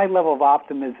mentioned a high level of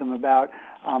optimism about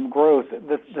growth.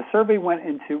 The survey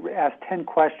asked 10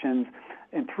 questions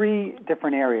in 3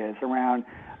 different areas around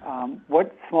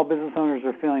what small business owners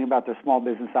are feeling about their small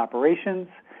business operations,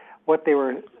 what they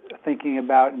were thinking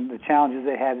about and the challenges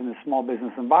they had in the small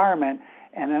business environment,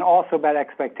 and then also about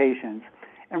expectations.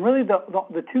 And really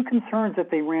the 2 concerns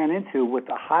that they ran into with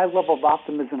a high level of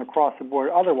optimism across the board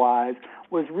otherwise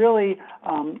was really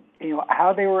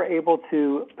how they were able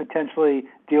to potentially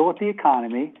deal with the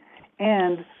economy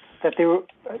and that they were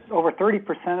over 30%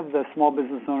 of the small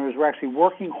business owners were actually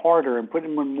working harder and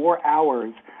putting in more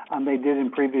hours they did in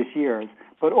previous years.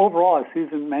 But overall, as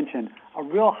Susan mentioned, a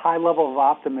real high level of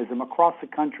optimism across the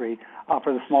country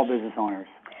for the small business owners.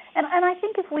 And I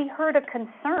think if we heard a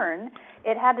concern,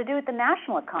 it had to do with the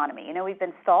national economy. You know, we've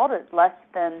been stalled at less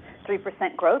than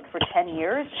 3% growth for 10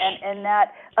 years, and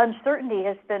that uncertainty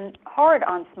has been hard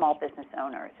on small business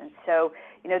owners. And so,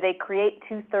 you know, they create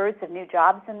 2/3 of new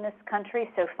jobs in this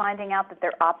country, so finding out that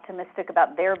they're optimistic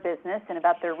about their business and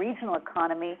about their regional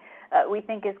economy, we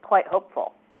think is quite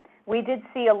hopeful. We did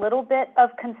see a little bit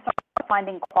of concern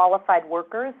finding qualified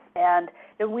workers, and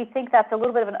we think that's a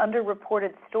little bit of an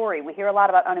underreported story. We hear a lot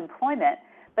about unemployment,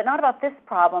 but not about this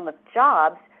problem of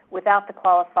jobs without the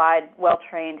qualified,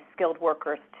 well-trained, skilled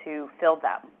workers to fill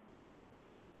them.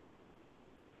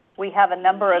 We have a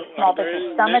number of small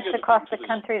business summits across the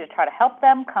country to try to help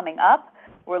them coming up.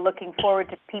 We're looking forward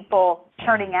to people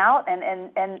turning out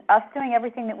and us doing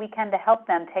everything that we can to help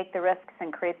them take the risks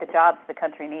and create the jobs the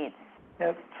country needs.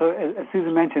 Yeah, so as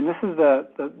Susan mentioned, this is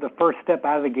the first step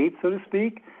out of the gate, so to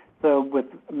speak. So with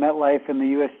MetLife and the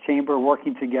U.S. Chamber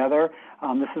working together,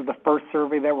 this is the first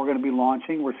survey that we're going to be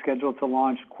launching. We're scheduled to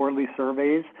launch quarterly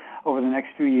surveys over the next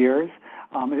few years,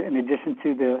 in addition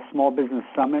to the Small Business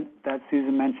Summit that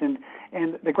Susan mentioned.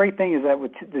 And the great thing is that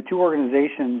with the two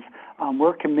organizations,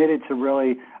 we're committed to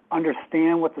really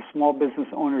understand what the small business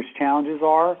owners' challenges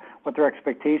are, what their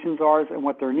expectations are, and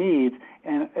what their needs.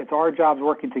 And it's our jobs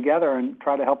working together and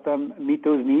try to help them meet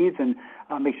those needs and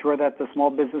make sure that the small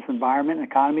business environment and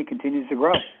economy continues to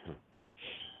grow.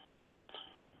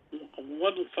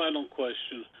 One final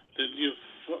question. Did you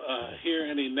hear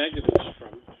any negatives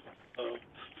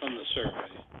from the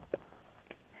survey?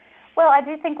 Well, I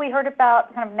do think we heard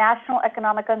about kind of national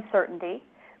economic uncertainty.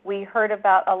 We heard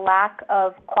about a lack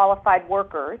of qualified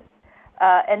workers,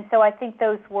 and so I think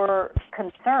those were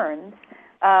concerns.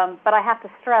 But I have to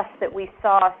stress that we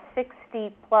saw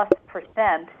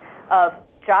 60+% of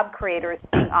job creators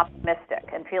being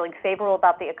optimistic and feeling favorable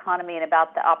about the economy and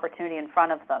about the opportunity in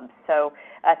front of them. So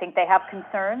I think they have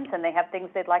concerns and they have things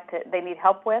they need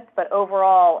help with, but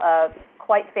overall,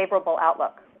 quite favorable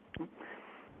outlook.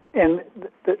 And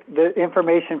the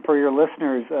information for your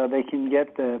listeners, they can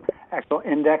get the actual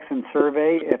index and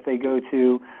survey if they go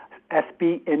to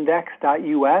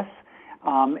sbindex.us.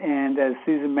 And as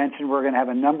Susan mentioned, we're going to have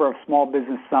a number of small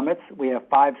business summits. We have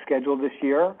 5 scheduled this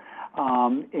year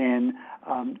in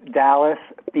Dallas,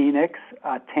 Phoenix,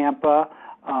 Tampa,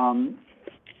 and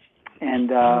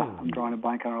I'm drawing a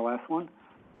blank on our last one.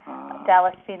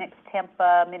 Dallas, Phoenix,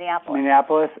 Tampa,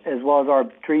 Minneapolis, as well as our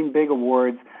Dream Big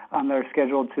Awards that are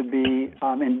scheduled to be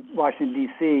in Washington,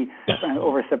 D.C.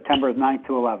 over September 9th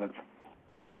to 11th.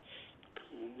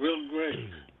 Real great.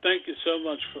 Thank you so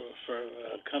much for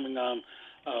coming on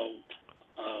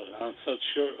such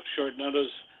short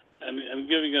notice and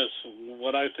giving us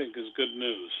what I think is good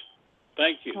news.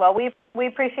 Thank you. Well, we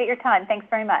appreciate your time. Thanks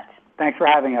very much. Thanks for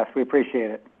having us. We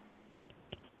appreciate it.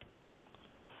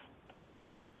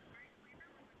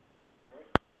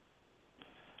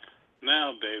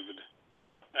 Now, David,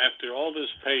 after all this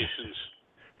patience,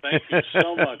 thank you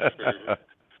so much for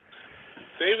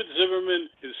David Zimmerman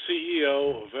is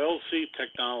CEO of LC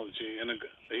Technology and a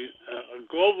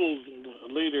global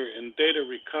leader in data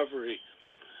recovery.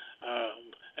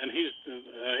 And he's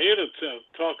here to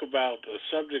talk about a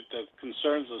subject that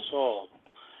concerns us all,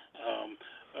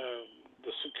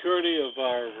 the security of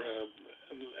our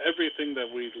everything that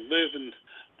we live and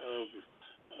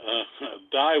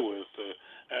die with.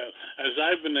 As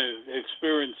I've been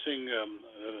experiencing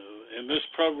in this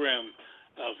program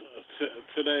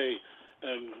today,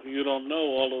 you don't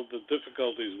know all of the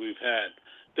difficulties we've had.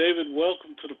 David,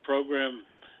 welcome to the program,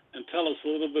 and tell us a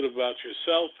little bit about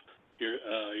yourself,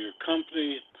 your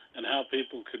company, and how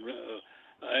people can,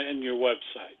 and your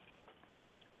website.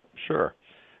 Sure.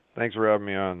 Thanks for having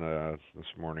me on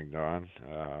this morning, Don.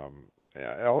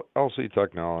 LC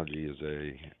Technology is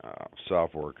a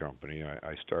software company.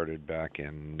 I started back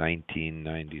in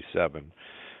 1997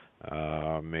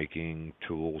 making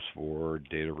tools for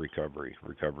data recovery,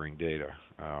 recovering data.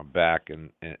 Back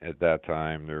at that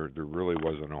time, there really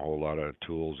wasn't a whole lot of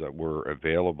tools that were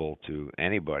available to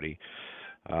anybody.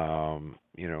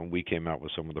 We came out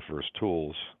with some of the first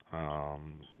tools.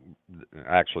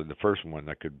 Actually, the first one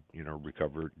that could,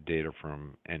 recover data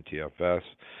from NTFS.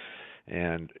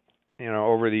 And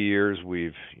over the years,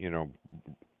 we've,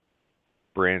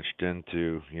 branched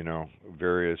into,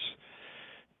 various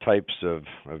types of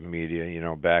media.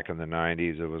 Back in the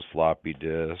 90s, it was floppy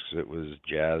disks, it was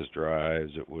jazz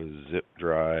drives, it was zip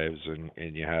drives,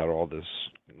 and you had all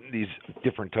these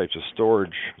different types of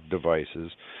storage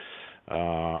devices.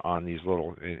 on these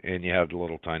little, and you had the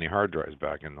little tiny hard drives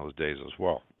back in those days as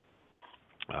well.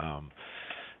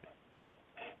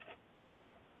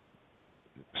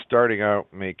 Starting out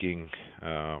making,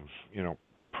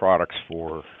 products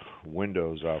for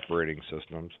Windows operating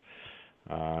systems,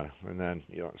 and then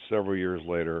several years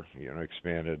later,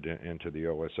 expanded into the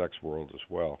OS X world as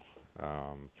well.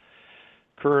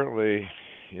 Currently,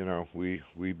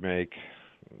 we make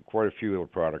quite a few of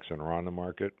the products that are on the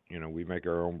market. We make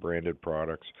our own branded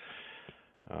products,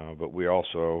 but we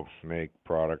also make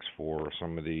products for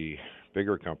some of the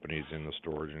bigger companies in the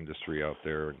storage industry out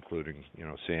there, including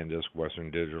SanDisk,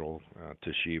 Western Digital,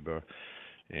 Toshiba,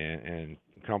 and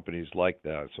companies like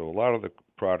that. So a lot of the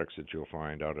products that you'll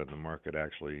find out in the market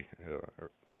actually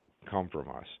come from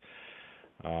us.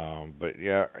 But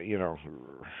yeah,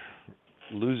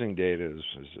 losing data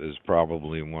is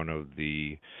probably one of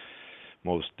the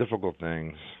most difficult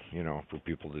things, for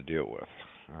people to deal with,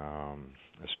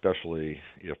 especially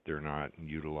if they're not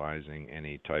utilizing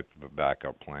any type of a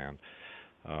backup plan.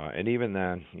 And even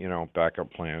then,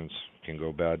 backup plans can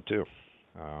go bad too.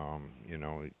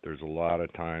 There's a lot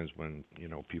of times when,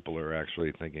 people are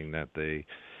actually thinking that they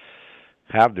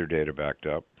have their data backed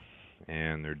up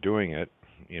and they're doing it,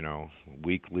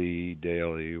 weekly,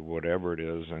 daily, whatever it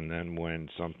is, and then when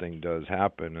something does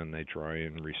happen and they try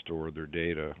and restore their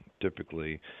data,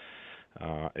 typically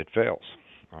it fails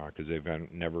because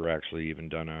they've never actually even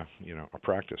done a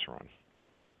practice run.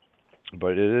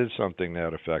 But it is something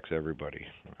that affects everybody,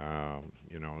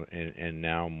 and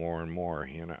now more and more.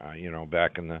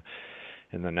 Back in the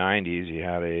 90s, you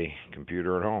had a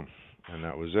computer at home, and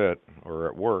that was it, or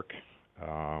at work.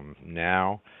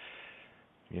 Now,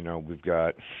 we've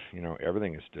got,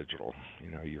 everything is digital.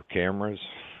 Your cameras,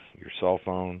 your cell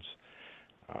phones,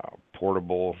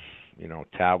 portable,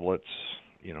 tablets,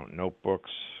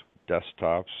 notebooks,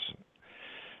 desktops,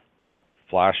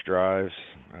 flash drives.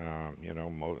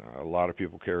 A lot of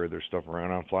people carry their stuff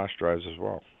around on flash drives as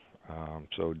well.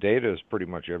 So data is pretty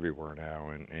much everywhere now,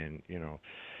 and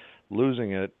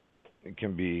losing it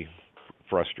can be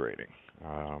frustrating,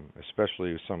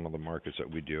 especially some of the markets that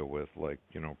we deal with, like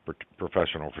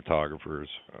professional photographers,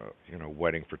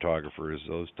 wedding photographers,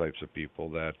 those types of people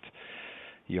that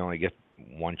you only get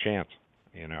one chance,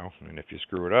 and if you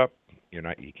screw it up,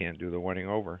 you can't do the wedding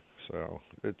over. So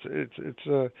it's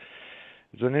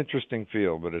an interesting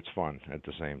field, but it's fun at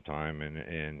the same time, and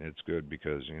it's good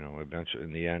because eventually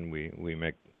in the end we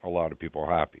make a lot of people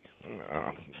happy,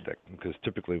 because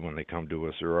typically when they come to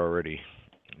us they're already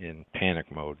in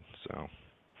panic mode. So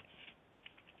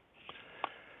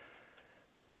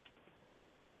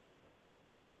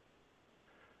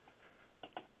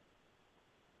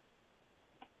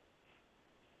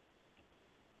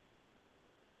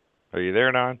are you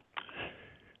there, Don?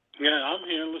 Yeah, I'm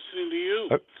here listening to you.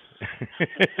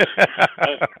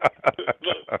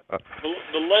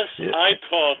 The less I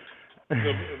talk,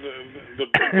 the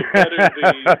better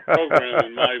the program,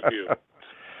 in my view.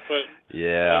 But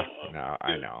yeah, no,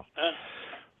 I know.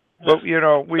 But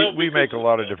we make a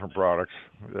lot of different products.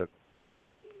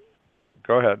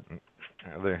 Go ahead.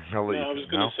 I was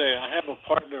going to say I have a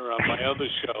partner on my other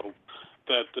show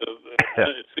that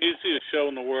it's the easiest show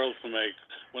in the world to make.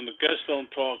 When the guests don't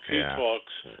talk, he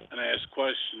talks and asks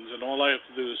questions, and all I have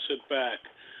to do is sit back.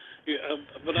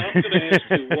 But I'm going to ask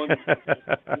you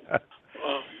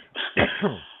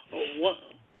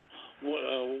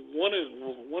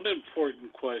one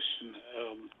important question.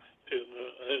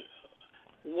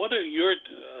 What are your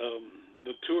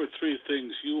the two or three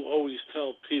things you always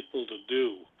tell people to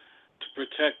do to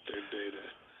protect their data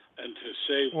and to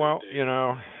save their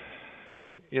data?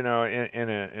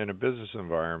 In a business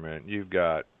environment, you've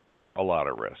got a lot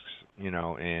of risks,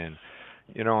 and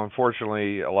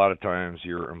unfortunately, a lot of times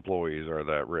your employees are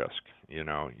that risk.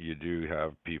 You do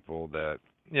have people that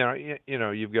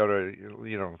you've got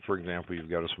for example, you've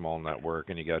got a small network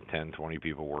and you got 10, 20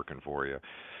 people working for you.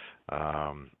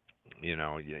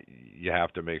 You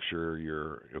have to make sure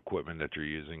your equipment that you're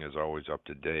using is always up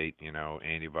to date,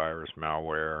 antivirus,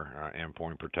 malware,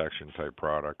 endpoint protection type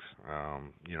products.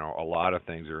 A lot of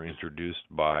things are introduced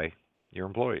by your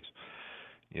employees.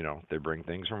 They bring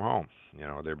things from home.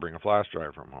 They bring a flash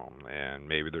drive from home, and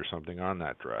maybe there's something on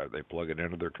that drive. They plug it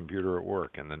into their computer at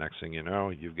work, and the next thing you know,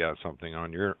 you've got something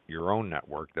on your own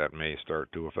network that may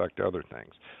start to affect other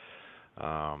things.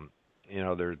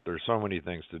 There's so many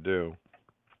things to do.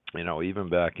 Even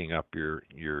backing up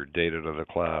your data to the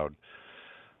cloud,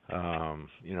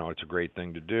 it's a great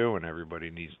thing to do, and everybody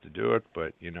needs to do it.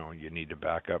 But you need to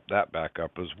back up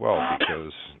as well,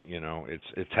 because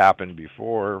it's happened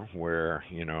before where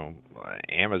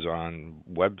Amazon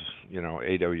webs,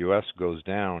 AWS goes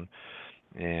down,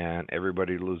 and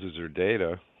everybody loses their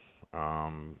data,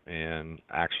 and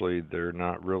actually they're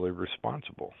not really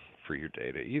responsible for your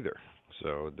data either.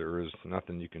 So there is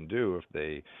nothing you can do if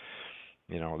they,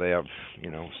 they have,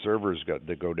 servers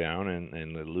that go down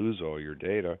and they lose all your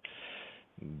data.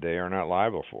 They are not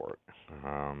liable for it.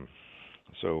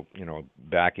 So,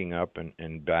 backing up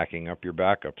and backing up your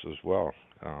backups as well.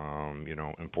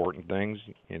 Important things,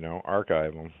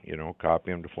 archive them,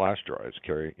 copy them to flash drives.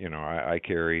 I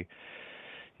carry,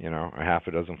 a half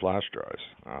a dozen flash drives,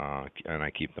 and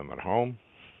I keep them at home,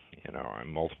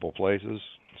 in multiple places.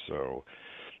 So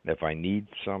if I need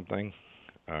something,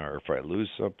 or if I lose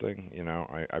something,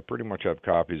 I pretty much have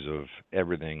copies of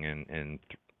everything in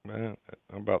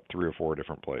about 3 or 4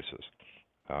 different places.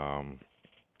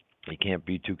 You can't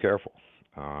be too careful,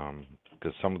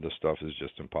 because some of the stuff is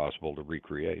just impossible to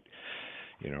recreate,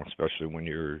 especially when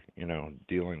you're,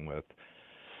 dealing with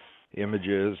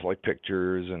images like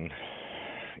pictures and,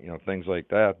 things like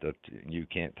that you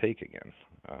can't take again.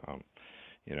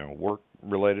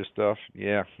 Work-related stuff,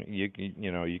 yeah, you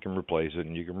can replace it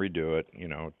and you can redo it.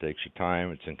 It takes you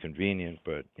time, it's inconvenient,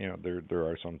 but, there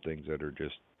are some things that are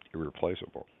just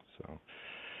irreplaceable. So,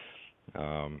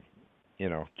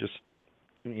 just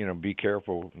be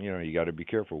careful. You got to be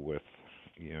careful with,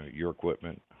 your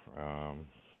equipment.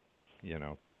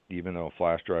 Even though a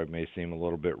flash drive may seem a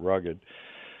little bit rugged,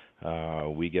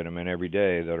 we get them in every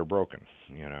day that are broken.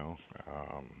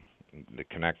 The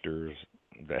connectors,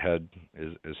 the head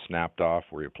is snapped off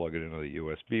where you plug it into the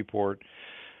USB port.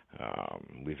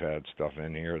 We've had stuff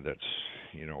in here that's,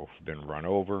 been run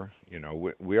over.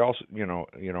 We also,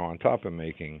 on top of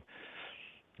making,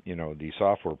 the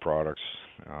software products,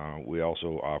 we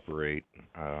also operate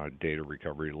data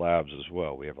recovery labs as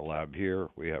well. We have a lab here,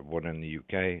 we have one in the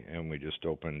UK, and we just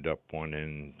opened up one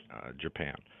in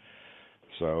Japan.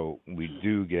 So we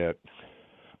do get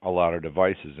a lot of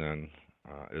devices in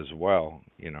as well,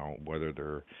 whether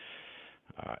they're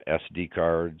SD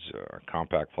cards,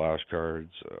 compact flash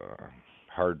cards,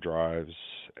 hard drives,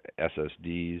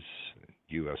 SSDs,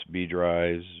 USB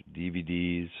drives,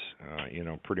 DVDs,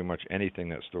 pretty much anything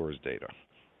that stores data.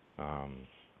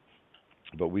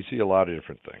 But we see a lot of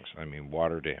different things. I mean,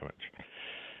 water damage,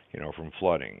 from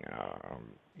flooding,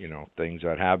 things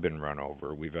that have been run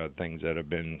over. We've had things that have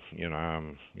been,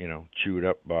 chewed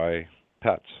up by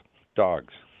pets,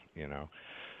 dogs,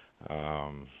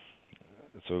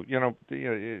 So, you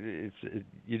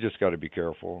just got to be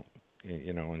careful,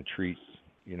 and treat,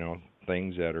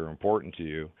 things that are important to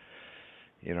you,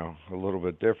 a little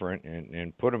bit different,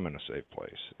 and put them in a safe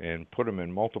place, and put them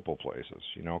in multiple places,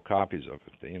 copies of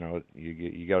it.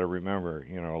 You got to remember,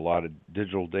 a lot of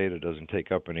digital data doesn't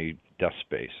take up any disk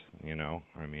space,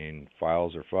 I mean,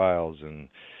 files are files, and,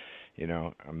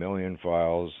 1 million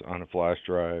files on a flash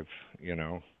drive,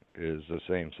 is the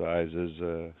same size as,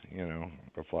 a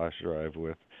flash drive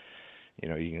with,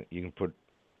 you can put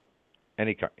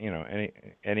any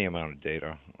amount of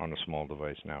data on a small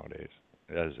device nowadays.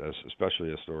 As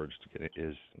especially as storage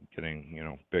is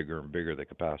getting bigger and bigger, the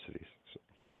capacities. So.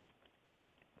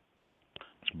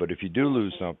 But if you do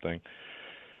lose something,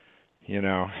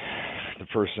 the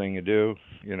first thing you do,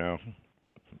 is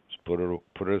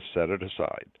set it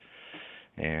aside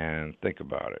and think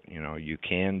about it. You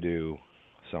can do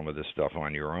some of this stuff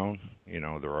on your own.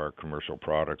 There are commercial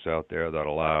products out there that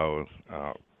allow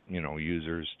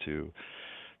users to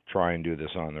try and do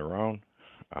this on their own,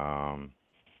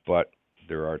 but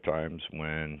there are times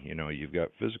when, you've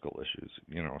got physical issues,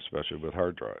 especially with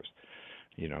hard drives.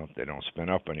 They don't spin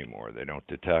up anymore. They don't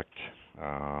detect,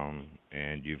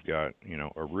 and you've got,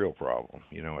 a real problem.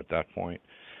 At that point,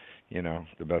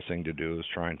 the best thing to do is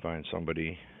try and find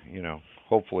somebody,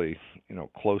 hopefully,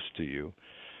 close to you,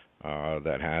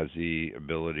 that has the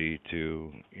ability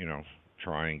to,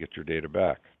 try and get your data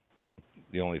back.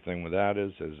 The only thing with that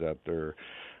is that there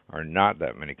are not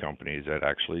that many companies that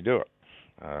actually do it.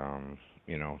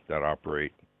 That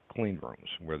operate clean rooms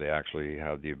where they actually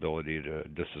have the ability to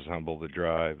disassemble the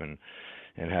drive and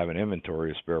have an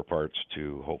inventory of spare parts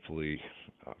to hopefully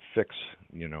fix,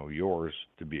 yours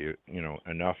to be,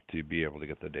 enough to be able to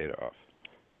get the data off.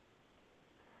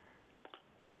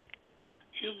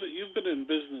 You've been in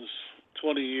business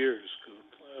 20 years,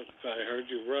 if I heard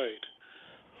you right.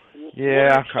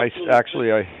 Yeah,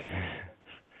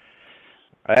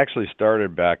 I actually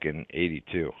started back in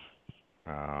 '82.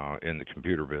 In the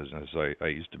computer business. I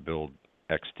used to build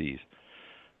XTs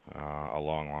a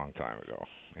long time ago,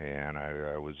 and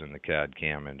I was in the CAD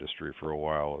CAM industry for a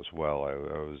while as well. I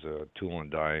was a tool and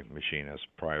die machinist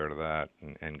prior to that,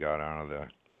 and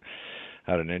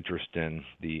had an interest in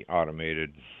the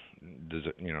automated,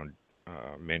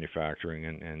 manufacturing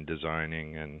and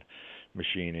designing and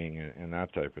machining and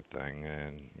that type of thing.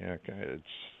 And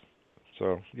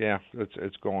yeah,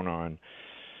 it's going on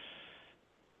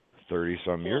 30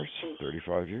 some years,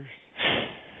 35 years.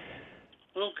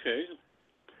 Okay.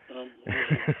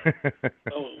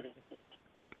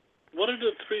 What are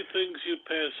the three things you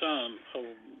pass on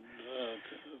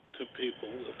to people?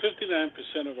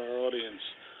 59% of our audience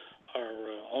are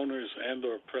owners and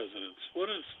or presidents. What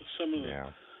are some of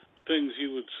the things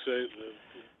you would say,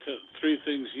 three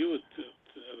things you would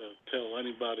tell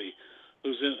anybody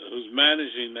who's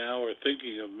managing now or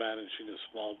thinking of managing a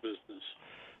small business?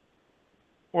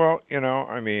 Well,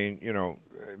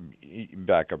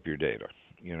 back up your data.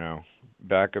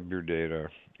 Back up your data,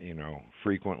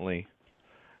 frequently.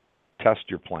 Test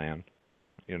your plan,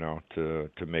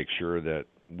 to make sure that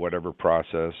whatever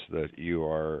process that you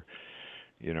are,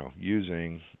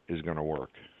 using is going to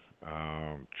work.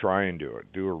 Try and do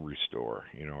it. Do a restore,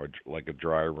 like a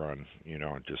dry run,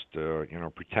 just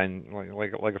pretend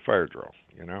like a fire drill,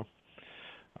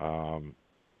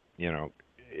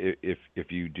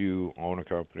 if you do own a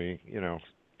company,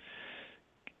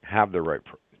 have the right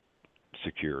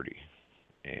security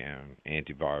and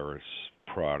antivirus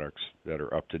products that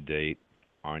are up to date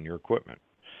on your equipment.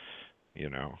 You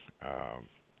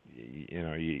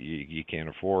can't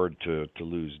afford to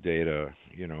lose data,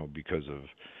 because of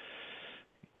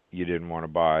you didn't want to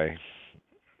buy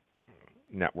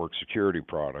network security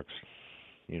products,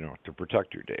 to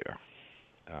protect your data.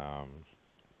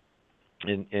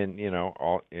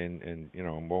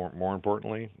 More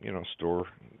importantly, store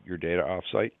your data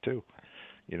off-site too.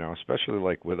 Especially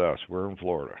like with us, we're in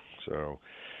Florida, so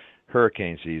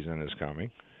hurricane season is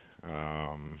coming,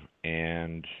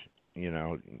 and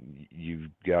you've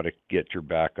got to get your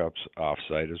backups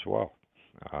off-site as well.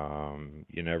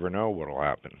 You never know what'll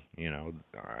happen.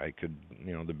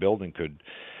 The building could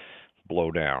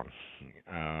blow down,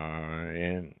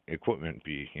 and equipment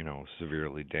be,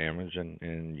 severely damaged,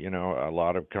 and a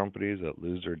lot of companies that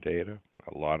lose their data,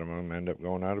 a lot of them end up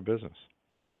going out of business.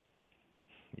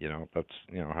 That's,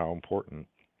 how important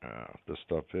this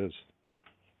stuff is.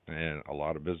 And a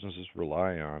lot of businesses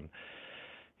rely on,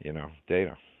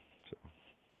 data. So.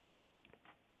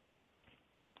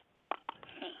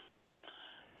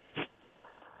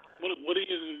 What are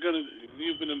you gonna?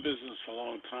 You've been in business for a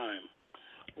long time.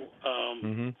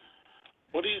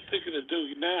 What are you thinking of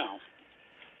doing now?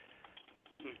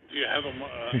 Do you have an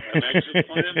exit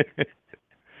plan?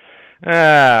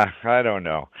 I don't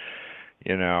know.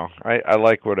 I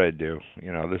like what I do.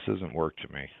 This isn't work to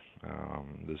me.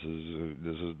 This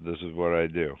is what I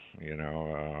do.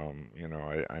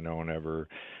 I don't ever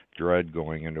dread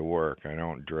going into work. I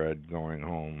don't dread going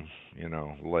home,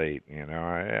 late.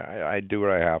 I do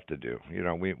what I have to do.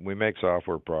 We make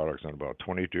software products in about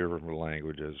 22 different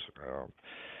languages.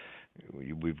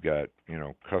 We've got,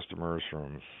 customers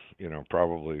from,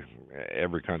 probably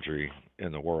every country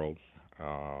in the world.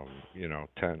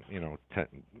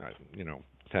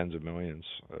 Tens of millions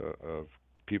of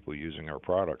people using our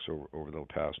products over the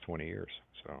past 20 years.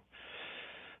 So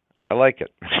I like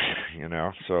it,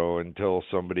 So until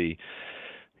somebody,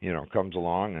 comes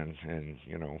along and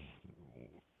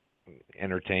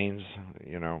entertains,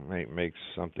 makes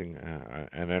something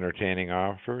an entertaining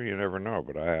offer, you never know.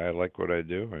 But I like what I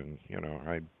do, and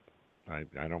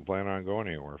I don't plan on going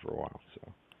anywhere for a while.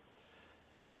 So.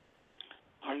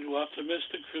 Are you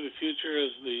optimistic for the future,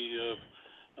 as the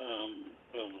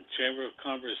Chamber of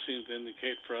Commerce seems to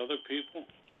indicate for other people?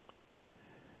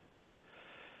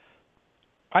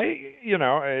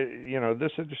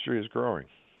 This industry is growing,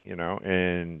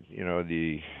 and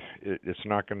it's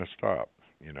not going to stop.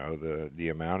 The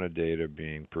amount of data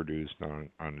being produced on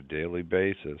a daily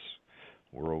basis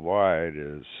worldwide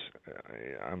is,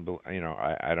 I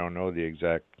don't know the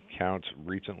exact counts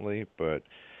recently, but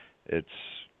it's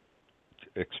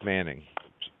expanding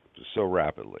so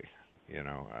rapidly.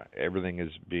 Everything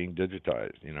is being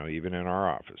digitized, even in our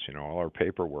office, all our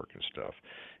paperwork and stuff.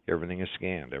 Everything is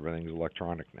scanned. Everything's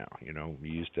electronic now. We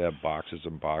used to have boxes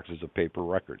and boxes of paper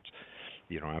records.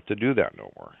 You don't have to do that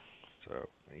no more. So,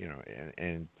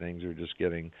 and things are just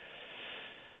getting,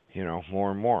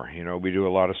 more and more. We do a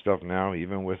lot of stuff now,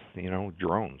 even with,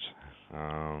 drones.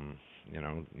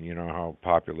 You know how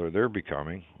popular they're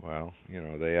becoming. Well,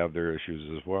 they have their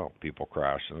issues as well. People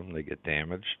crash them, they get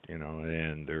damaged,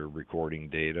 and they're recording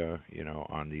data,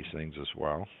 on these things as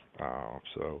well.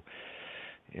 So,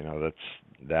 that's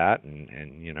that,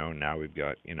 and now we've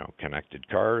got, connected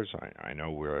cars. I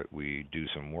know we do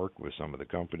some work with some of the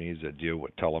companies that deal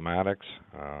with telematics,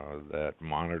 that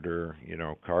monitor,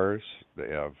 cars. They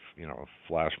have,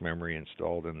 flash memory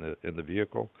installed in the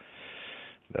vehicle.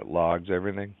 that logs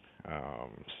everything.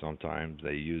 Sometimes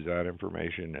they use that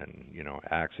information in,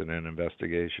 accident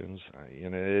investigations.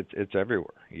 It's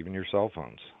everywhere, even your cell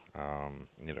phones.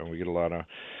 We get a lot of,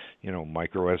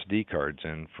 micro SD cards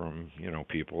in from,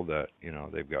 people that,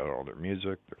 they've got all their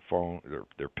music, their phone,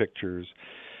 their pictures,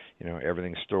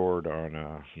 everything's stored on,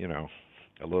 a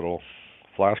little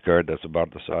flash card that's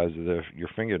about the size of your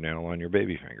fingernail on your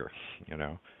baby finger,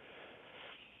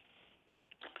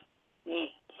 Well,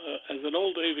 as an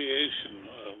old aviation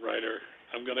writer,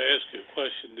 I'm going to ask you a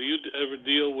question. Do you ever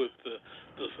deal with the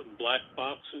black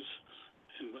boxes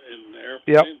in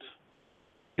airplanes?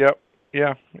 Yep.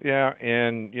 Yeah.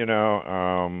 And,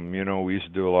 we used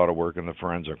to do a lot of work in the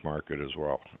forensic market as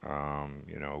well.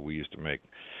 We used to make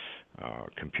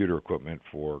computer equipment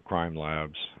for crime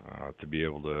labs to be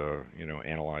able to,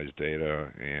 analyze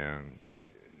data, and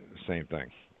same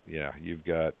thing. Yeah, you've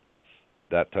got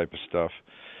that type of stuff.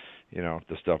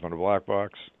 The stuff in the black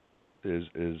box is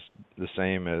the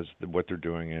same as what they're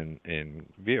doing in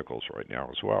vehicles right now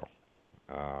as well.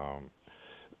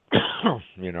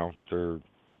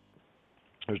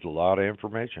 There's a lot of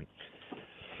information.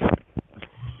 Can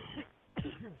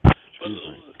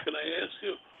I ask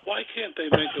you, why can't they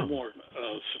make a more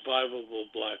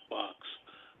survivable black box?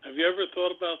 Have you ever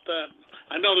thought about that?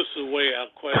 I know this is a way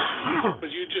out question, but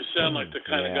you just sound like the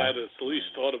kind of guy that's the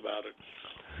least thought about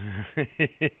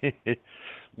it.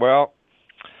 Well,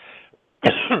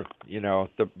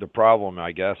 the problem,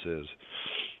 I guess, is,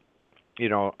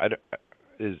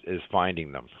 is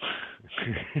finding them.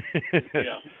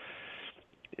 Yeah.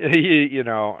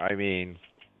 I mean,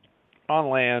 on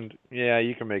land,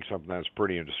 you can make something that's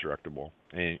pretty indestructible,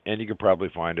 and you could probably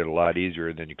find it a lot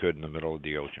easier than you could in the middle of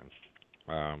the ocean.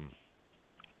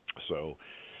 So,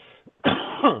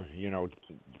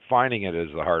 finding it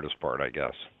is the hardest part, I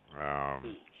guess.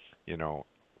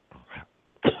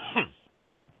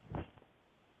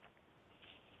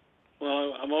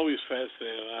 Well, I'm always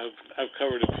fascinated. I've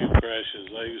covered a few crashes.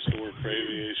 I used to work for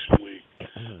Aviation Week,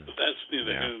 but that's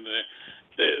neither here nor there.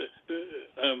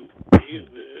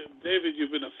 David,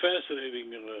 you've been a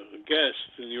fascinating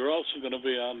guest, and you're also going to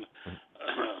be on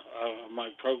my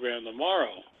program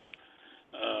tomorrow.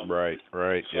 Right.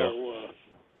 So,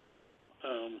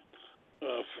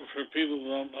 for people who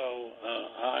don't know,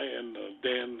 I and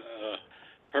Dan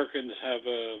Perkins have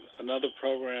another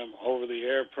program,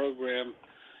 over-the-air program,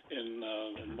 in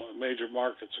major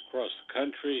markets across the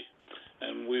country,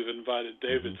 and we've invited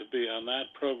David to be on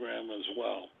that program as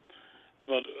well.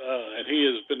 But and he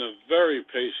has been a very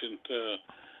patient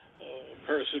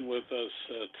person with us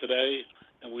today,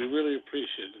 and we really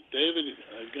appreciate it. David,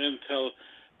 again, tell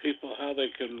people how they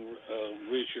can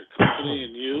reach your company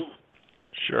and you.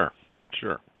 Sure.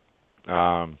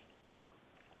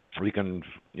 We can,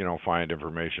 find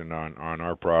information on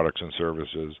our products and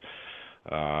services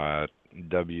at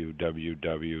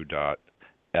www.L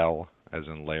as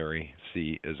in Larry,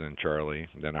 C as in Charlie,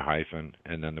 then a hyphen,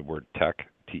 and then the word tech,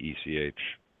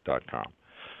 TECH.com.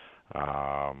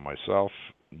 Myself,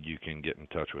 you can get in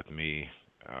touch with me,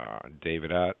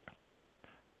 David at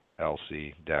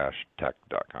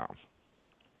lc-tech.com.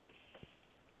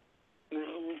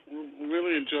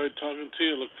 Really enjoyed talking to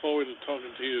you. Look forward to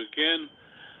talking to you again.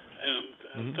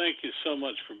 And thank you so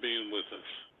much for being with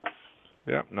us.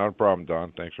 Yeah, not a problem,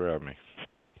 Don. Thanks for having me.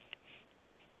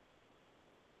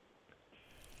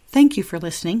 Thank you for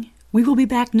listening. We will be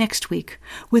back next week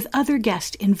with other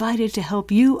guests invited to help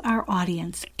you, our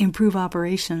audience, improve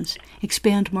operations,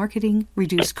 expand marketing,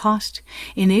 reduce cost,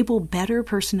 enable better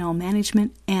personnel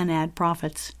management, and add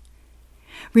profits.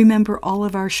 Remember, all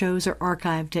of our shows are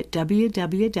archived at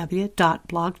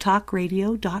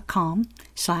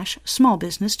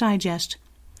www.blogtalkradio.com/smallbusinessdigest.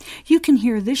 You can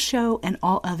hear this show and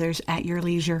all others at your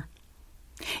leisure.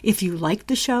 If you like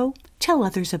the show, tell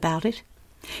others about it.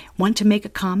 Want to make a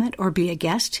comment or be a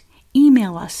guest?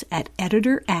 Email us at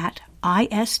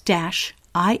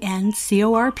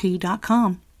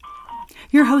editor@is-incorp.com.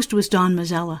 Your host was Don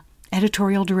Mazzella,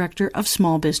 Editorial Director of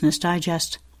Small Business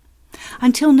Digest.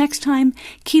 Until next time,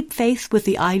 keep faith with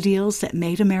the ideals that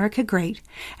made America great,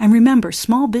 and remember,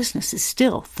 small business is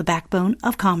still the backbone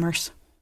of commerce.